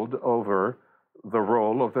quarreled over the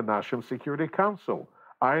role of the National Security Council.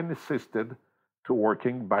 I insisted to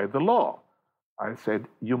working by the law. I said,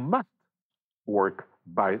 you must work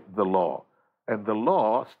by the law. And the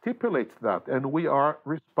law stipulates that, and we are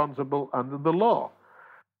responsible under the law.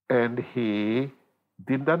 And he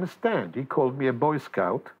didn't understand. He called me a Boy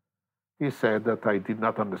Scout. He said that I did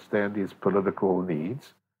not understand his political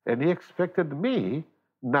needs, and he expected me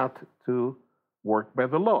not to work by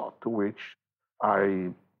the law, to which I,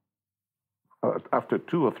 after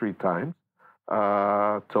 2 or 3 times,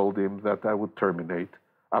 told him that I would terminate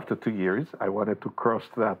after 2 years. I wanted to cross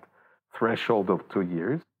that threshold of 2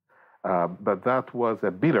 years, but that was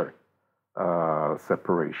a bitter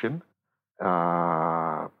separation.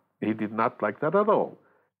 He did not like that at all.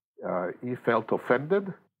 He felt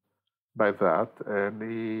offended by that, and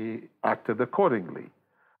he acted accordingly.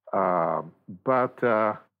 But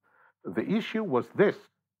the issue was this.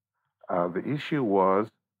 The issue was,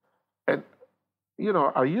 and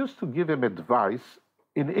I used to give him advice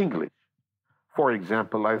in English. For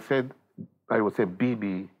example, I would say,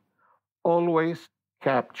 Bibi, always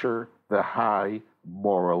capture the high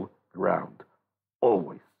moral ground.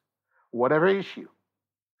 Always. Whatever issue.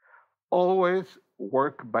 Always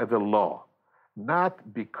work by the law.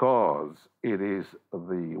 Not because it is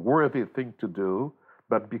the worthy thing to do,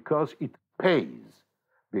 but because it pays.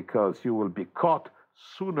 Because you will be caught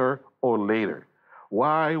sooner or later.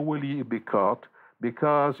 Why will you be caught?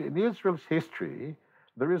 Because in Israel's history,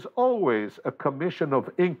 there is always a commission of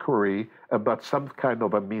inquiry about some kind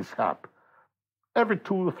of a mishap. Every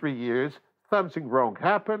 2 or 3 years, something wrong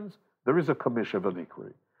happens, there is a commission of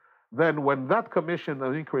inquiry. Then when that commission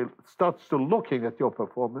of inquiry starts to looking at your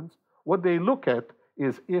performance, what they look at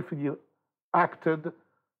is if you acted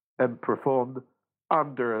and performed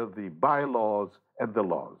under the bylaws and the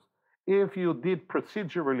laws. If you did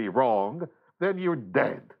procedurally wrong, then you're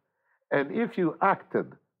dead. And if you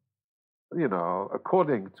acted,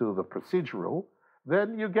 according to the procedural,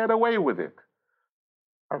 then you get away with it.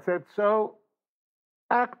 I said, so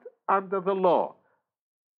act under the law.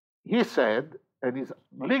 He said, and his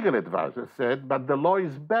legal advisor said, but the law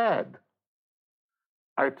is bad.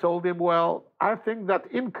 I told him, well, I think that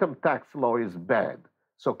income tax law is bad.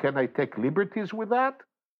 So can I take liberties with that?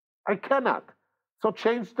 I cannot. So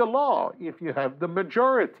change the law. If you have the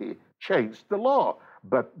majority, change the law.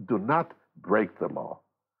 But do not break the law.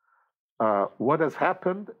 What has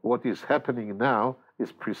happened, what is happening now,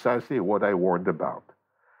 is precisely what I warned about.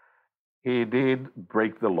 He did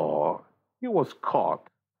break the law. He was caught.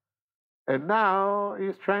 And now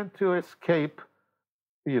he's trying to escape,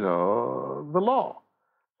 the law.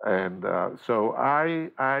 And so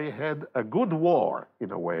I had a good war,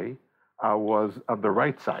 in a way. I was on the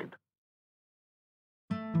right side.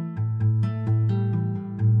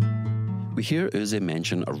 We hear Uzi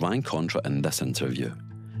mention Iran-Contra in this interview.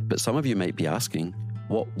 But some of you might be asking,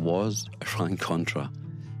 what was Iran-Contra,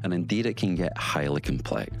 and indeed it can get highly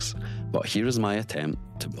complex, but here is my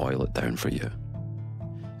attempt to boil it down for you.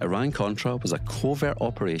 Iran-Contra was a covert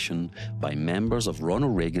operation by members of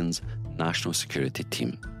Ronald Reagan's national security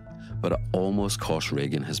team, but it almost cost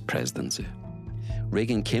Reagan his presidency.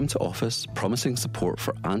 Reagan came to office promising support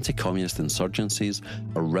for anti-communist insurgencies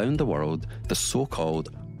around the world, the so-called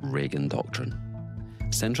Reagan Doctrine.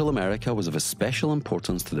 Central America was of special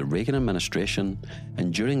importance to the Reagan administration,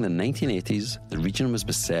 and during the 1980s, the region was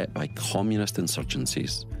beset by communist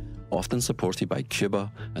insurgencies, often supported by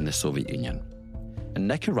Cuba and the Soviet Union. In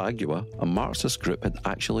Nicaragua, a Marxist group had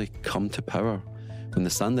actually come to power when the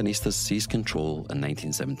Sandinistas seized control in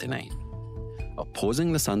 1979.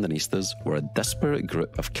 Opposing the Sandinistas were a disparate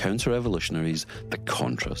group of counter-revolutionaries, the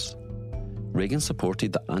Contras. Reagan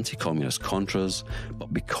supported the anti-communist Contras,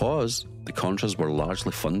 but because the Contras were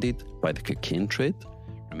largely funded by the cocaine trade,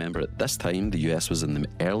 remember at this time the US was in the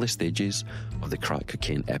early stages of the crack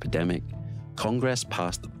cocaine epidemic, Congress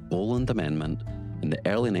passed the Boland Amendment in the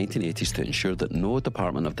early 1980s to ensure that no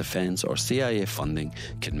Department of Defense or CIA funding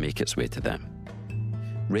could make its way to them.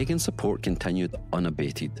 Reagan's support continued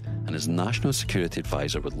unabated, and his national security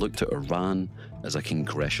advisor would look to Iran as a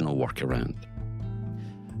congressional workaround.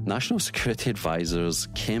 National security advisors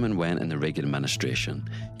came and went in the Reagan administration.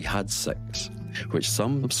 He had 6, which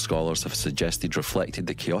some scholars have suggested reflected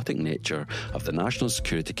the chaotic nature of the National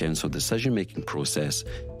Security Council decision-making process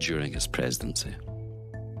during his presidency.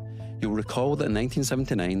 You'll recall that in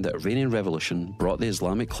 1979 the Iranian Revolution brought the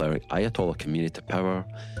Islamic cleric Ayatollah Khomeini to power,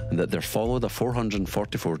 and that there followed a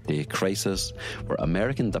 444-day crisis where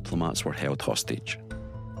American diplomats were held hostage.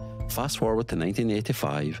 Fast forward to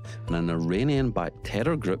 1985, and an Iranian-backed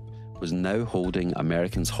terror group was now holding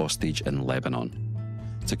Americans hostage in Lebanon.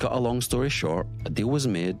 To cut a long story short, a deal was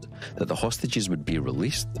made that the hostages would be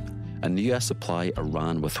released, and the US supply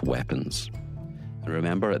Iran with weapons. And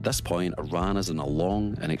remember, at this point, Iran is in a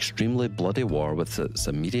long and extremely bloody war with its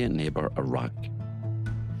immediate neighbour, Iraq.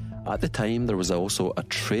 At the time, there was also a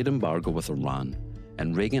trade embargo with Iran,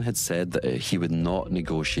 and Reagan had said that he would not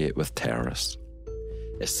negotiate with terrorists.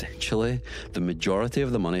 Essentially, the majority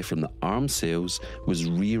of the money from the arms sales was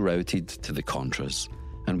rerouted to the Contras,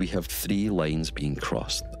 and we have 3 lines being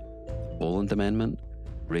crossed: the Boland Amendment,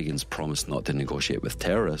 Reagan's promise not to negotiate with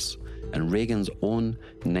terrorists, and Reagan's own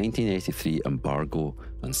 1983 embargo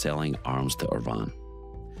on selling arms to Iran.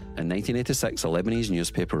 In 1986, a Lebanese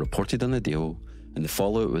newspaper reported on the deal, and the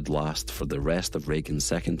fallout would last for the rest of Reagan's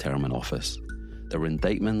second term in office. There were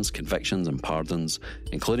indictments, convictions, and pardons,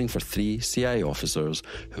 including for 3 CIA officers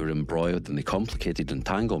who were embroiled in the complicated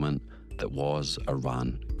entanglement that was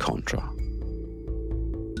Iran-Contra.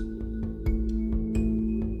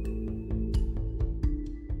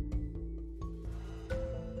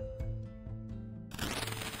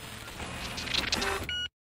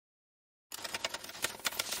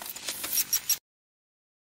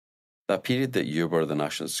 That period that you were the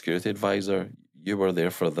National Security Advisor, you were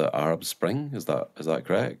there for the Arab Spring, is that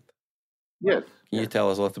correct? Yes. Can you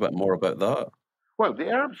tell us a little bit more about that? Well, the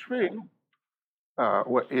Arab Spring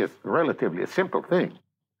is relatively a simple thing.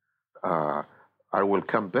 I will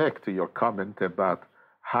come back to your comment about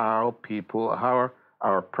how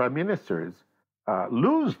our prime ministers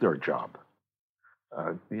lose their job.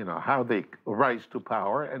 How they rise to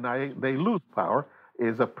power and they lose power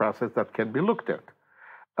is a process that can be looked at.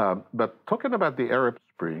 But talking about the Arab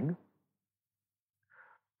Spring,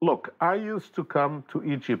 look, I used to come to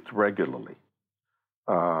Egypt regularly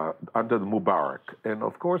under the Mubarak, and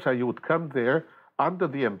of course I would come there under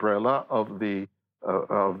the umbrella of the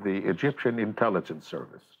Egyptian intelligence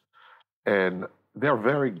service, and they're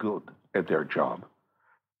very good at their job.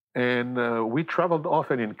 And we traveled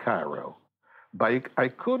often in Cairo, but I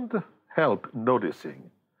couldn't help noticing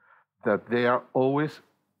that they are always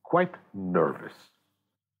quite nervous.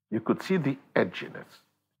 You could see the edginess.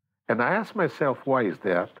 And I asked myself, why is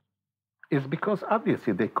that? It's because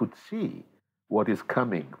obviously they could see what is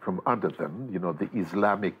coming from under them, the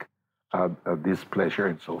Islamic displeasure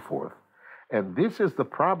and so forth. And this is the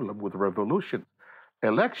problem with revolution.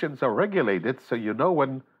 Elections are regulated, so you know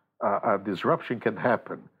when a disruption can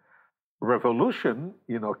happen. Revolution,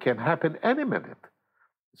 can happen any minute.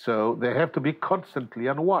 So they have to be constantly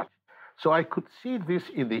on watch. So I could see this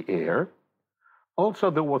in the air.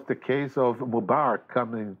 Also, there was the case of Mubarak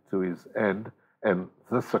coming to his end and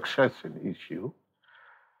the succession issue.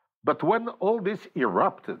 But when all this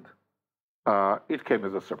erupted, it came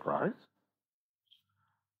as a surprise.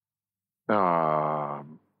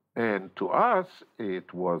 And to us,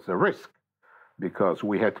 it was a risk because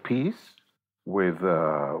we had peace with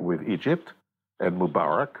Egypt and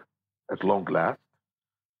Mubarak at long last.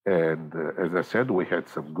 And as I said, we had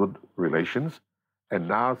some good relations. And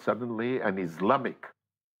now suddenly an Islamic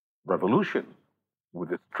revolution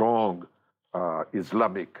with a strong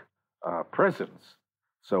Islamic presence.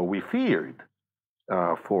 So we feared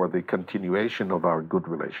for the continuation of our good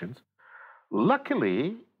relations.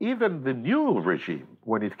 Luckily, even the new regime,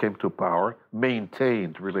 when it came to power,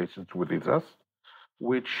 maintained relations with us,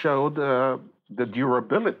 which showed the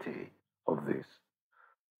durability of this.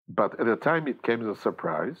 But at the time, it came as a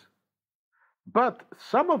surprise. But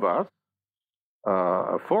some of us,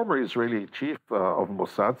 a former Israeli chief of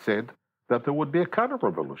Mossad, said that there would be a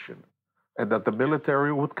counter-revolution and that the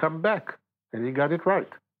military would come back. And he got it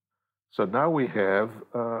right. So now we have,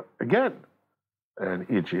 again, an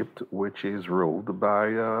Egypt which is ruled by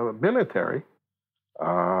military.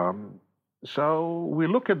 So we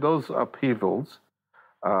look at those upheavals.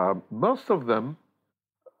 Most of them,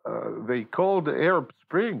 they called Arab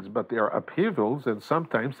Springs, but they are upheavals, and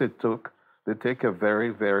sometimes they take a very,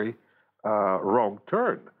 very wrong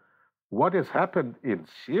turn. What has happened in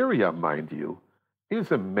Syria, mind you,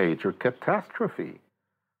 is a major catastrophe.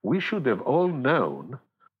 We should have all known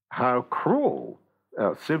how cruel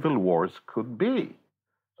civil wars could be.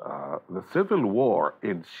 The civil war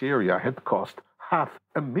in Syria had cost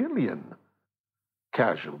 500,000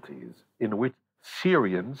 casualties in which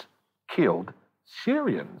Syrians killed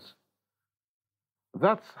Syrians.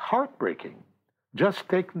 That's heartbreaking. Just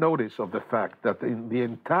take notice of the fact that in the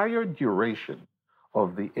entire duration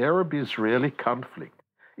of the Arab-Israeli conflict,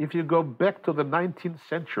 if you go back to the 19th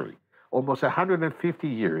century, almost 150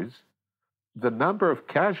 years, the number of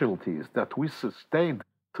casualties that we sustained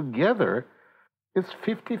together is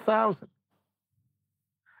 50,000.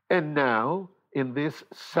 And now, in this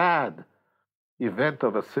sad event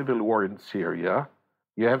of a civil war in Syria,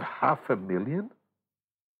 you have 500,000.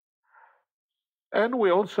 And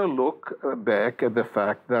we also look back at the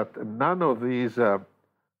fact that none of these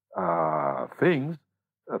things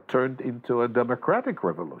turned into a democratic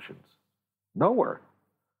revolutions. Nowhere.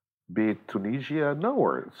 Be it Tunisia,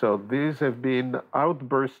 nowhere. So these have been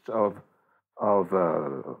outbursts of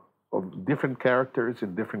different characters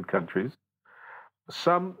in different countries.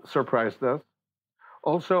 Some surprised us.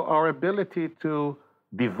 Also, our ability to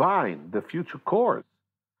divine the future course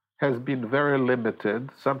has been very limited.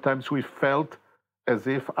 Sometimes we felt as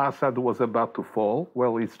if Assad was about to fall.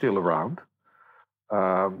 Well, he's still around,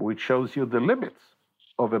 which shows you the limits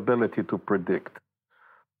of ability to predict.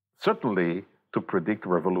 Certainly to predict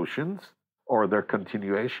revolutions or their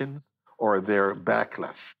continuation or their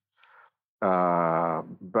backlash.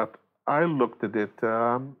 But I looked at it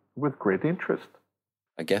with great interest.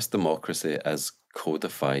 I guess democracy is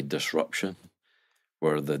codified disruption,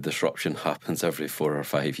 where the disruption happens every 4 or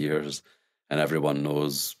 5 years and everyone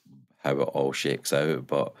knows how it all shakes out.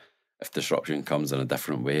 But if disruption comes in a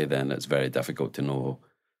different way, then it's very difficult to know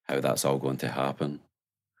how that's all going to happen.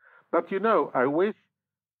 But I wish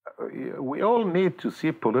we all need to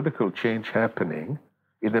see political change happening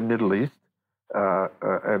in the Middle East.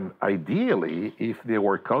 And ideally, if there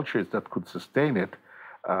were cultures that could sustain it,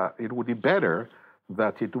 it would be better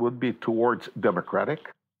that it would be towards democratic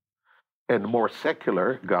and more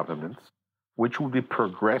secular governments, which would be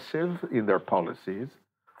progressive in their policies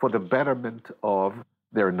for the betterment of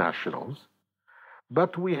their nationals.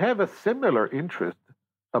 But we have a similar interest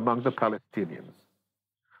among the Palestinians.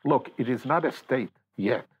 Look, it is not a state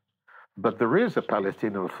yet, but there is a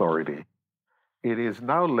Palestinian Authority. It is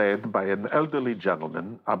now led by an elderly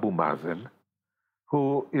gentleman, Abu Mazen,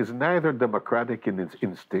 who is neither democratic in his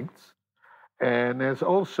instincts and has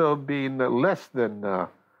also been less than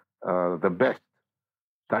the best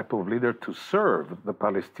type of leader to serve the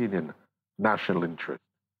Palestinian national interest.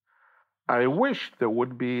 I wish there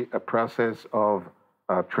would be a process of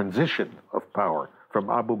transition of power from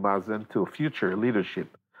Abu Mazen to future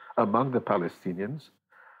leadership among the Palestinians,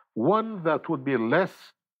 one that would be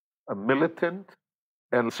less militant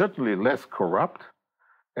and certainly less corrupt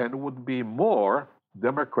and would be more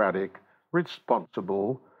democratic,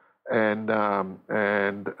 responsible, and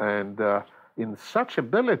in such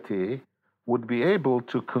ability would be able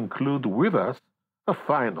to conclude with us a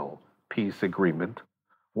final peace agreement,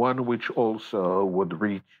 one which also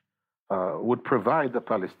would provide the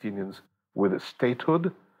Palestinians with a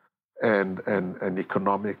statehood and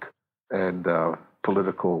economic and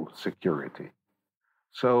political security.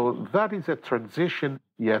 So that is a transition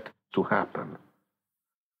yet to happen.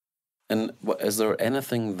 And is there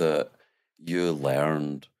anything that you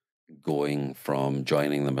learned going from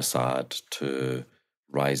joining the Mossad to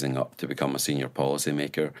rising up to become a senior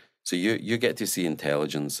policymaker? So you get to see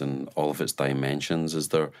intelligence in all of its dimensions. Is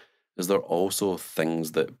there also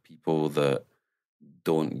things that people that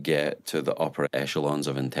don't get to the upper echelons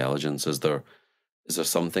of intelligence? Is there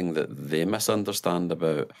something that they misunderstand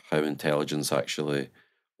about how intelligence actually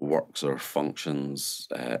works or functions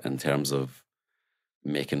in terms of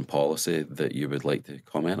making policy that you would like to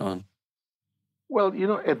comment on? Well,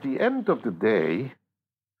 at the end of the day,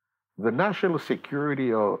 the national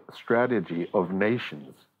security strategy of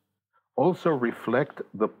nations also reflect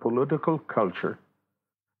the political culture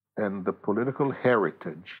and the political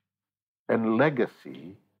heritage and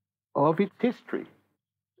legacy of its history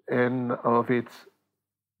and of its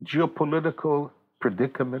geopolitical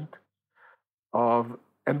predicament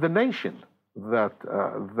and the nation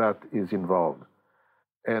that is involved.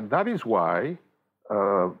 And that is why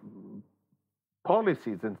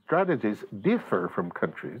policies and strategies differ from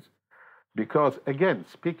countries. Because, again,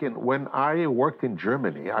 when I worked in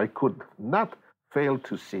Germany, I could not fail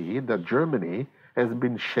to see that Germany has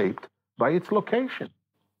been shaped by its location,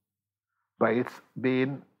 by its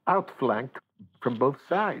being outflanked from both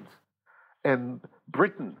sides. And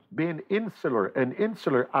Britain, being an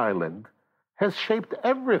insular island, has shaped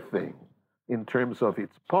everything in terms of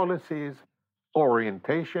its policies,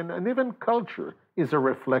 orientation, and even culture is a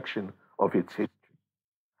reflection of its history.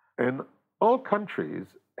 And all countries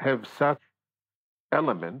have such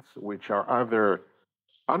elements which are either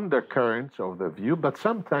undercurrents of the view, but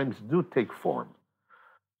sometimes do take form.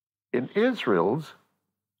 In Israel's,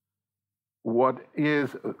 what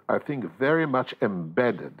is, I think, very much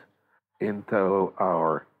embedded into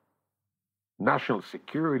our national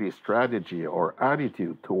security strategy or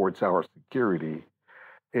attitude towards our security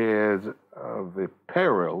is the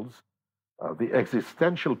perils, the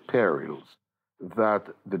existential perils that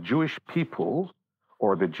the Jewish people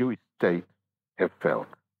or the Jewish state have felt.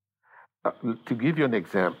 To give you an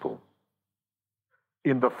example,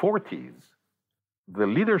 in the 40s, the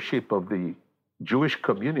leadership of the Jewish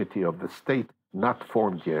community of the state not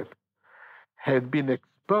formed yet had been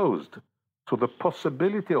exposed to the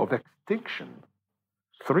possibility of extinction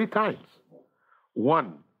 3 times.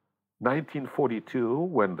 One, 1942,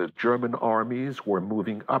 when the German armies were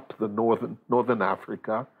moving up the northern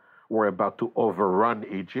Africa, were about to overrun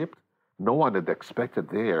Egypt. No one had expected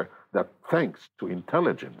there that thanks to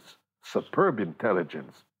intelligence, superb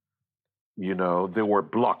intelligence, they were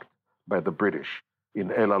blocked by the British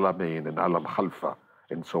in El Alamein and Alam Khalfa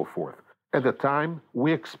and so forth. At the time,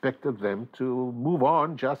 we expected them to move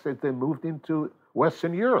on just as they moved into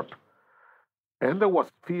Western Europe. And there was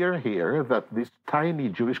fear here that this tiny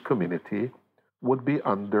Jewish community would be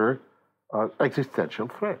under existential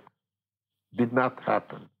threat. Did not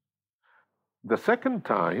happen. The second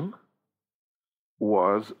time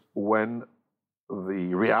was when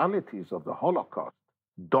the realities of the Holocaust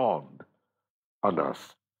dawned on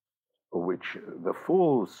us, which the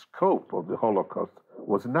full scope of the Holocaust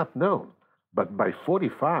was not known. But by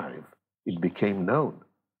 45, it became known.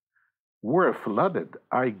 We're flooded.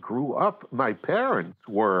 I grew up, my parents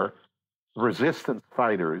were resistance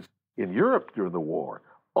fighters in Europe during the war.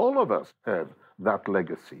 All of us have that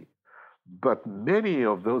legacy. But many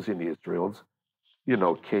of those in Israel,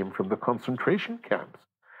 came from the concentration camps.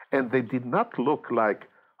 And they did not look like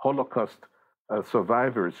Holocaust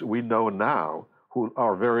survivors we know now who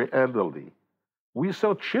are very elderly. We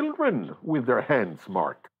saw children with their hands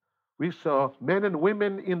marked. We saw men and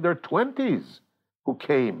women in their 20s who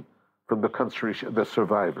came from the concentration, the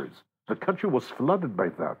survivors. The country was flooded by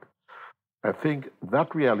that. I think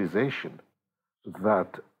that realization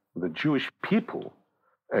that the Jewish people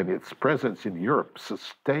and its presence in Europe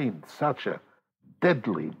sustained such a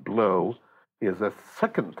deadly blow is a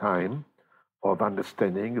second time of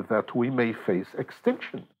understanding that we may face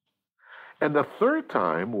extinction. And the third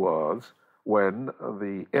time was when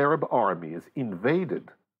the Arab armies invaded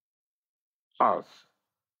us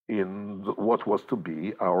in what was to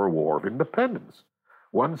be our war of independence.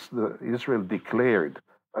 Once Israel declared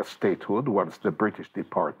a statehood, once the British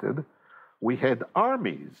departed, we had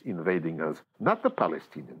armies invading us, not the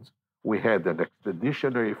Palestinians. We had an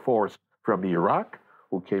expeditionary force from Iraq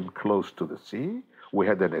who came close to the sea. We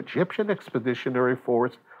had an Egyptian expeditionary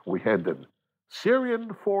force. We had a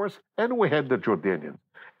Syrian force, and we had the Jordanians.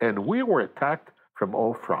 And we were attacked from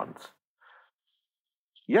all fronts.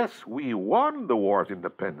 Yes, we won the war of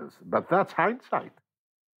independence, but that's hindsight.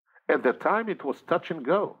 At the time, it was touch and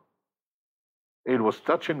go. It was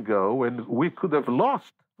touch and go, and we could have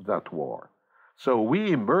lost that war. So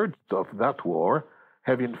we emerged of that war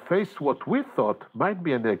having faced what we thought might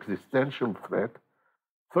be an existential threat,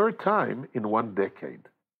 third time in 1 decade.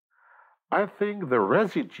 I think the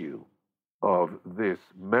residue of this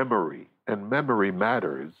memory, and memory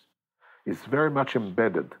matters, is very much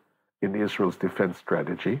embedded in Israel's defense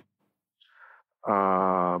strategy.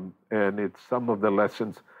 And it's some of the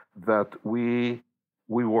lessons that we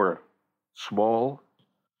were small,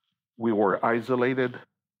 we were isolated.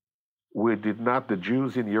 The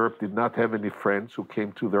Jews in Europe did not have any friends who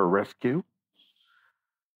came to their rescue.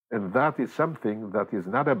 And that is something that is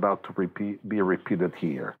not about to be repeated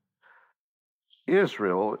here.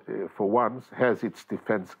 Israel, for once, has its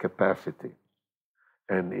defense capacity,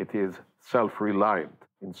 and it is self-reliant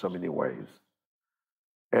in so many ways.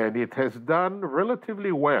 And it has done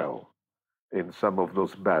relatively well in some of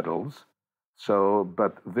those battles.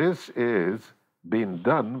 But this is being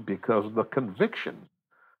done because of the conviction,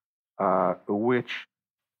 which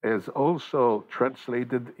is also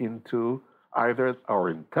translated into either our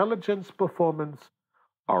intelligence performance,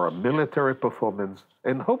 our military performance,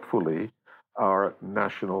 and hopefully our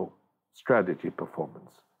national strategy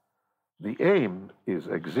performance. The aim is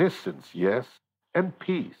existence, yes, and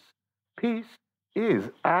peace. Peace is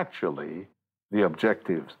actually the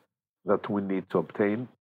objectives that we need to obtain.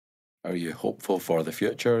 Are you hopeful for the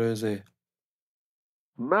future, Uzi?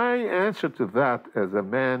 My answer to that, as a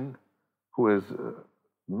man who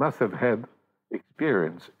must have had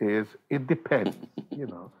experience, is it depends.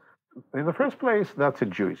 In the first place, that's a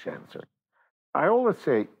Jewish answer. I always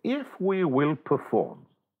say, if we will perform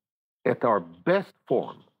at our best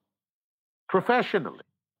form, professionally,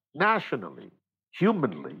 nationally,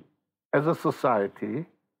 humanly, as a society,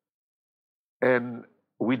 and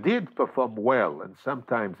we did perform well and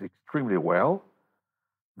sometimes extremely well,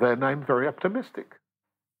 then I'm very optimistic.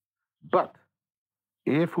 But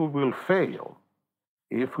if we will fail,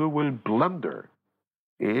 if we will blunder,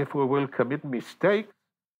 if we will commit mistakes,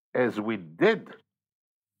 as we did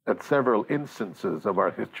at several instances of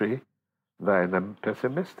our history, then I'm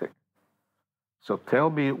pessimistic. So tell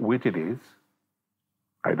me which it is.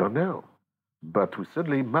 I don't know. But we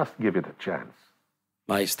certainly must give it a chance.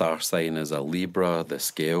 My star sign is a Libra, the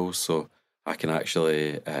scales, so I can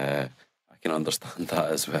actually I can understand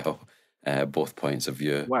that as well, both points of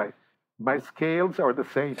view. Why? My scales are the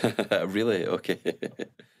same. Really? Okay.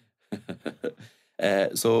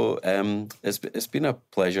 It's been a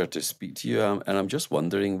pleasure to speak to you, and I'm just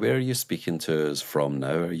wondering, where are you speaking to us from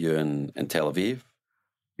now? Are you in Tel Aviv?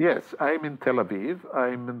 Yes, I'm in Tel Aviv.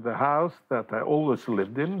 I'm in the house that I always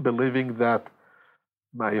lived in, believing that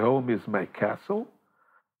my home is my castle.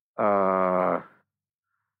 And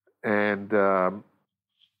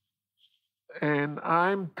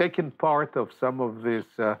I'm taking part of some of these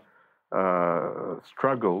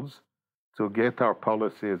struggles to get our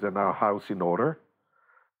policies and our house in order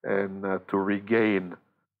and to regain.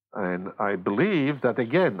 And I believe that,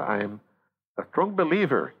 again, I'm a strong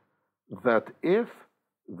believer that if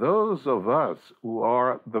those of us who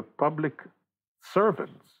are the public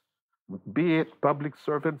servants, be it public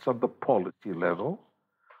servants on the policy level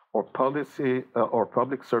or public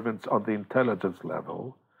servants on the intelligence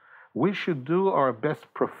level, we should do our best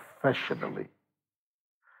professionally.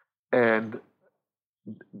 And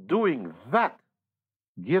doing that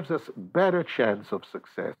gives us better chance of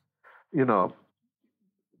success.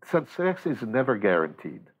 Success is never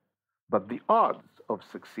guaranteed, but the odds of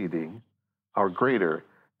succeeding are greater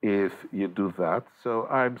if you do that. So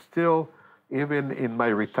I'm still, even in my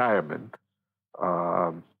retirement,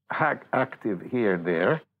 active here and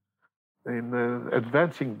there in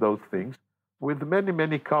advancing those things with many,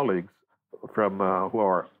 many colleagues from who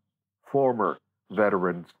are former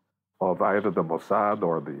veterans of either the Mossad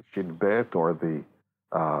or the Shin Bet or the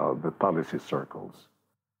policy circles.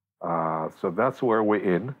 So that's where we're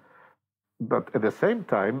in. But at the same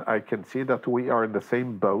time, I can see that we are in the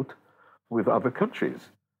same boat with other countries.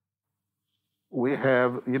 We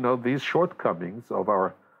have, these shortcomings of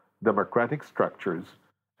our democratic structures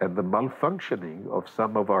and the malfunctioning of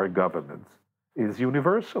some of our governments is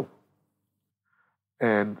universal.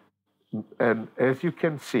 And as you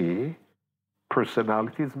can see,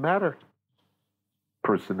 personalities matter.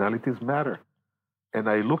 Personalities matter. And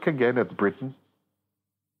I look again at Britain,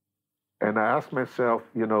 and I ask myself,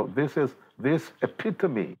 this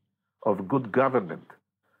epitome of good government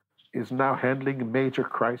is now handling a major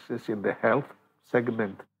crisis in the health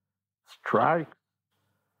segment, strikes,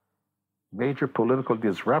 major political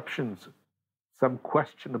disruptions, some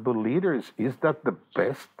questionable leaders. Is that the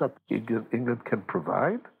best that England can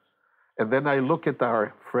provide? And then I look at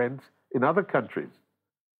our friends in other countries.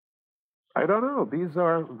 I don't know. These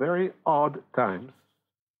are very odd times.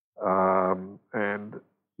 And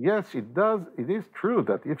yes, it is true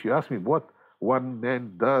that if you ask me what one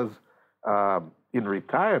man does in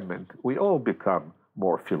retirement, we all become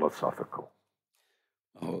more philosophical.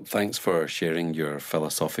 Oh, thanks for sharing your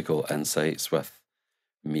philosophical insights with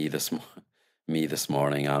me me this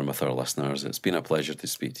morning and with our listeners. It's been a pleasure to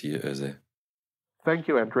speak to you, Uzi. Thank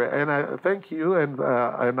you, Andre. And I thank you. And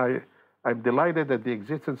I'm delighted at the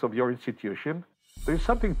existence of your institution. There's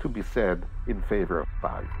something to be said in favor of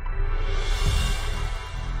spies.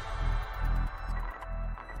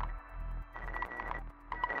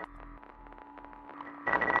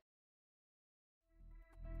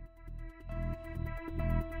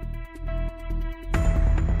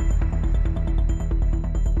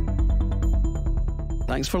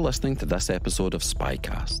 Thanks for listening to this episode of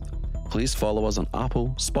SpyCast. Please follow us on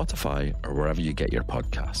Apple, Spotify, or wherever you get your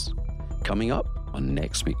podcasts. Coming up on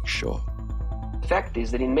next week's show. The fact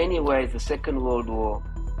is that in many ways, the Second World War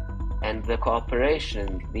and the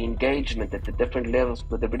cooperation, the engagement at the different levels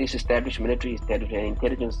with the British establishment, military establishment, and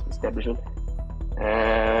intelligence establishment,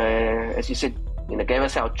 as you said, gave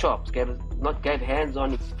us our chops, gave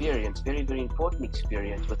hands-on experience, very, very important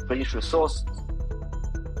experience with British resources.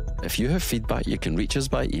 If you have feedback, you can reach us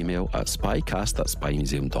by email at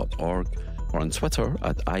spycast@spymuseum.org or on Twitter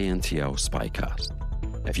at INTL_SpyCast.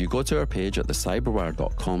 If you go to our page at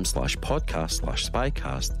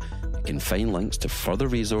thecyberwire.com/podcast/spycast, you can find links to further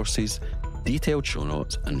resources, detailed show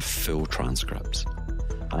notes, and full transcripts.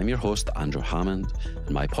 I'm your host, Andrew Hammond,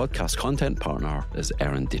 and my podcast content partner is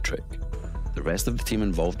Erin Dietrich. The rest of the team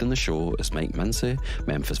involved in the show is Mike Mincy,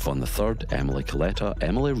 Memphis Von III, Emily Coletta,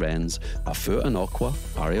 Emily Renz, Afu Anokwa,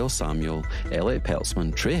 Ariel Samuel, Elliot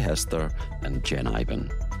Peltzman, Trey Hester, and Jen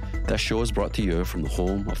Iben. This show is brought to you from the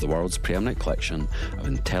home of the world's preeminent collection of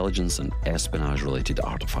intelligence and espionage-related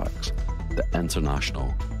artifacts, the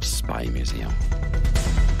International Spy Museum.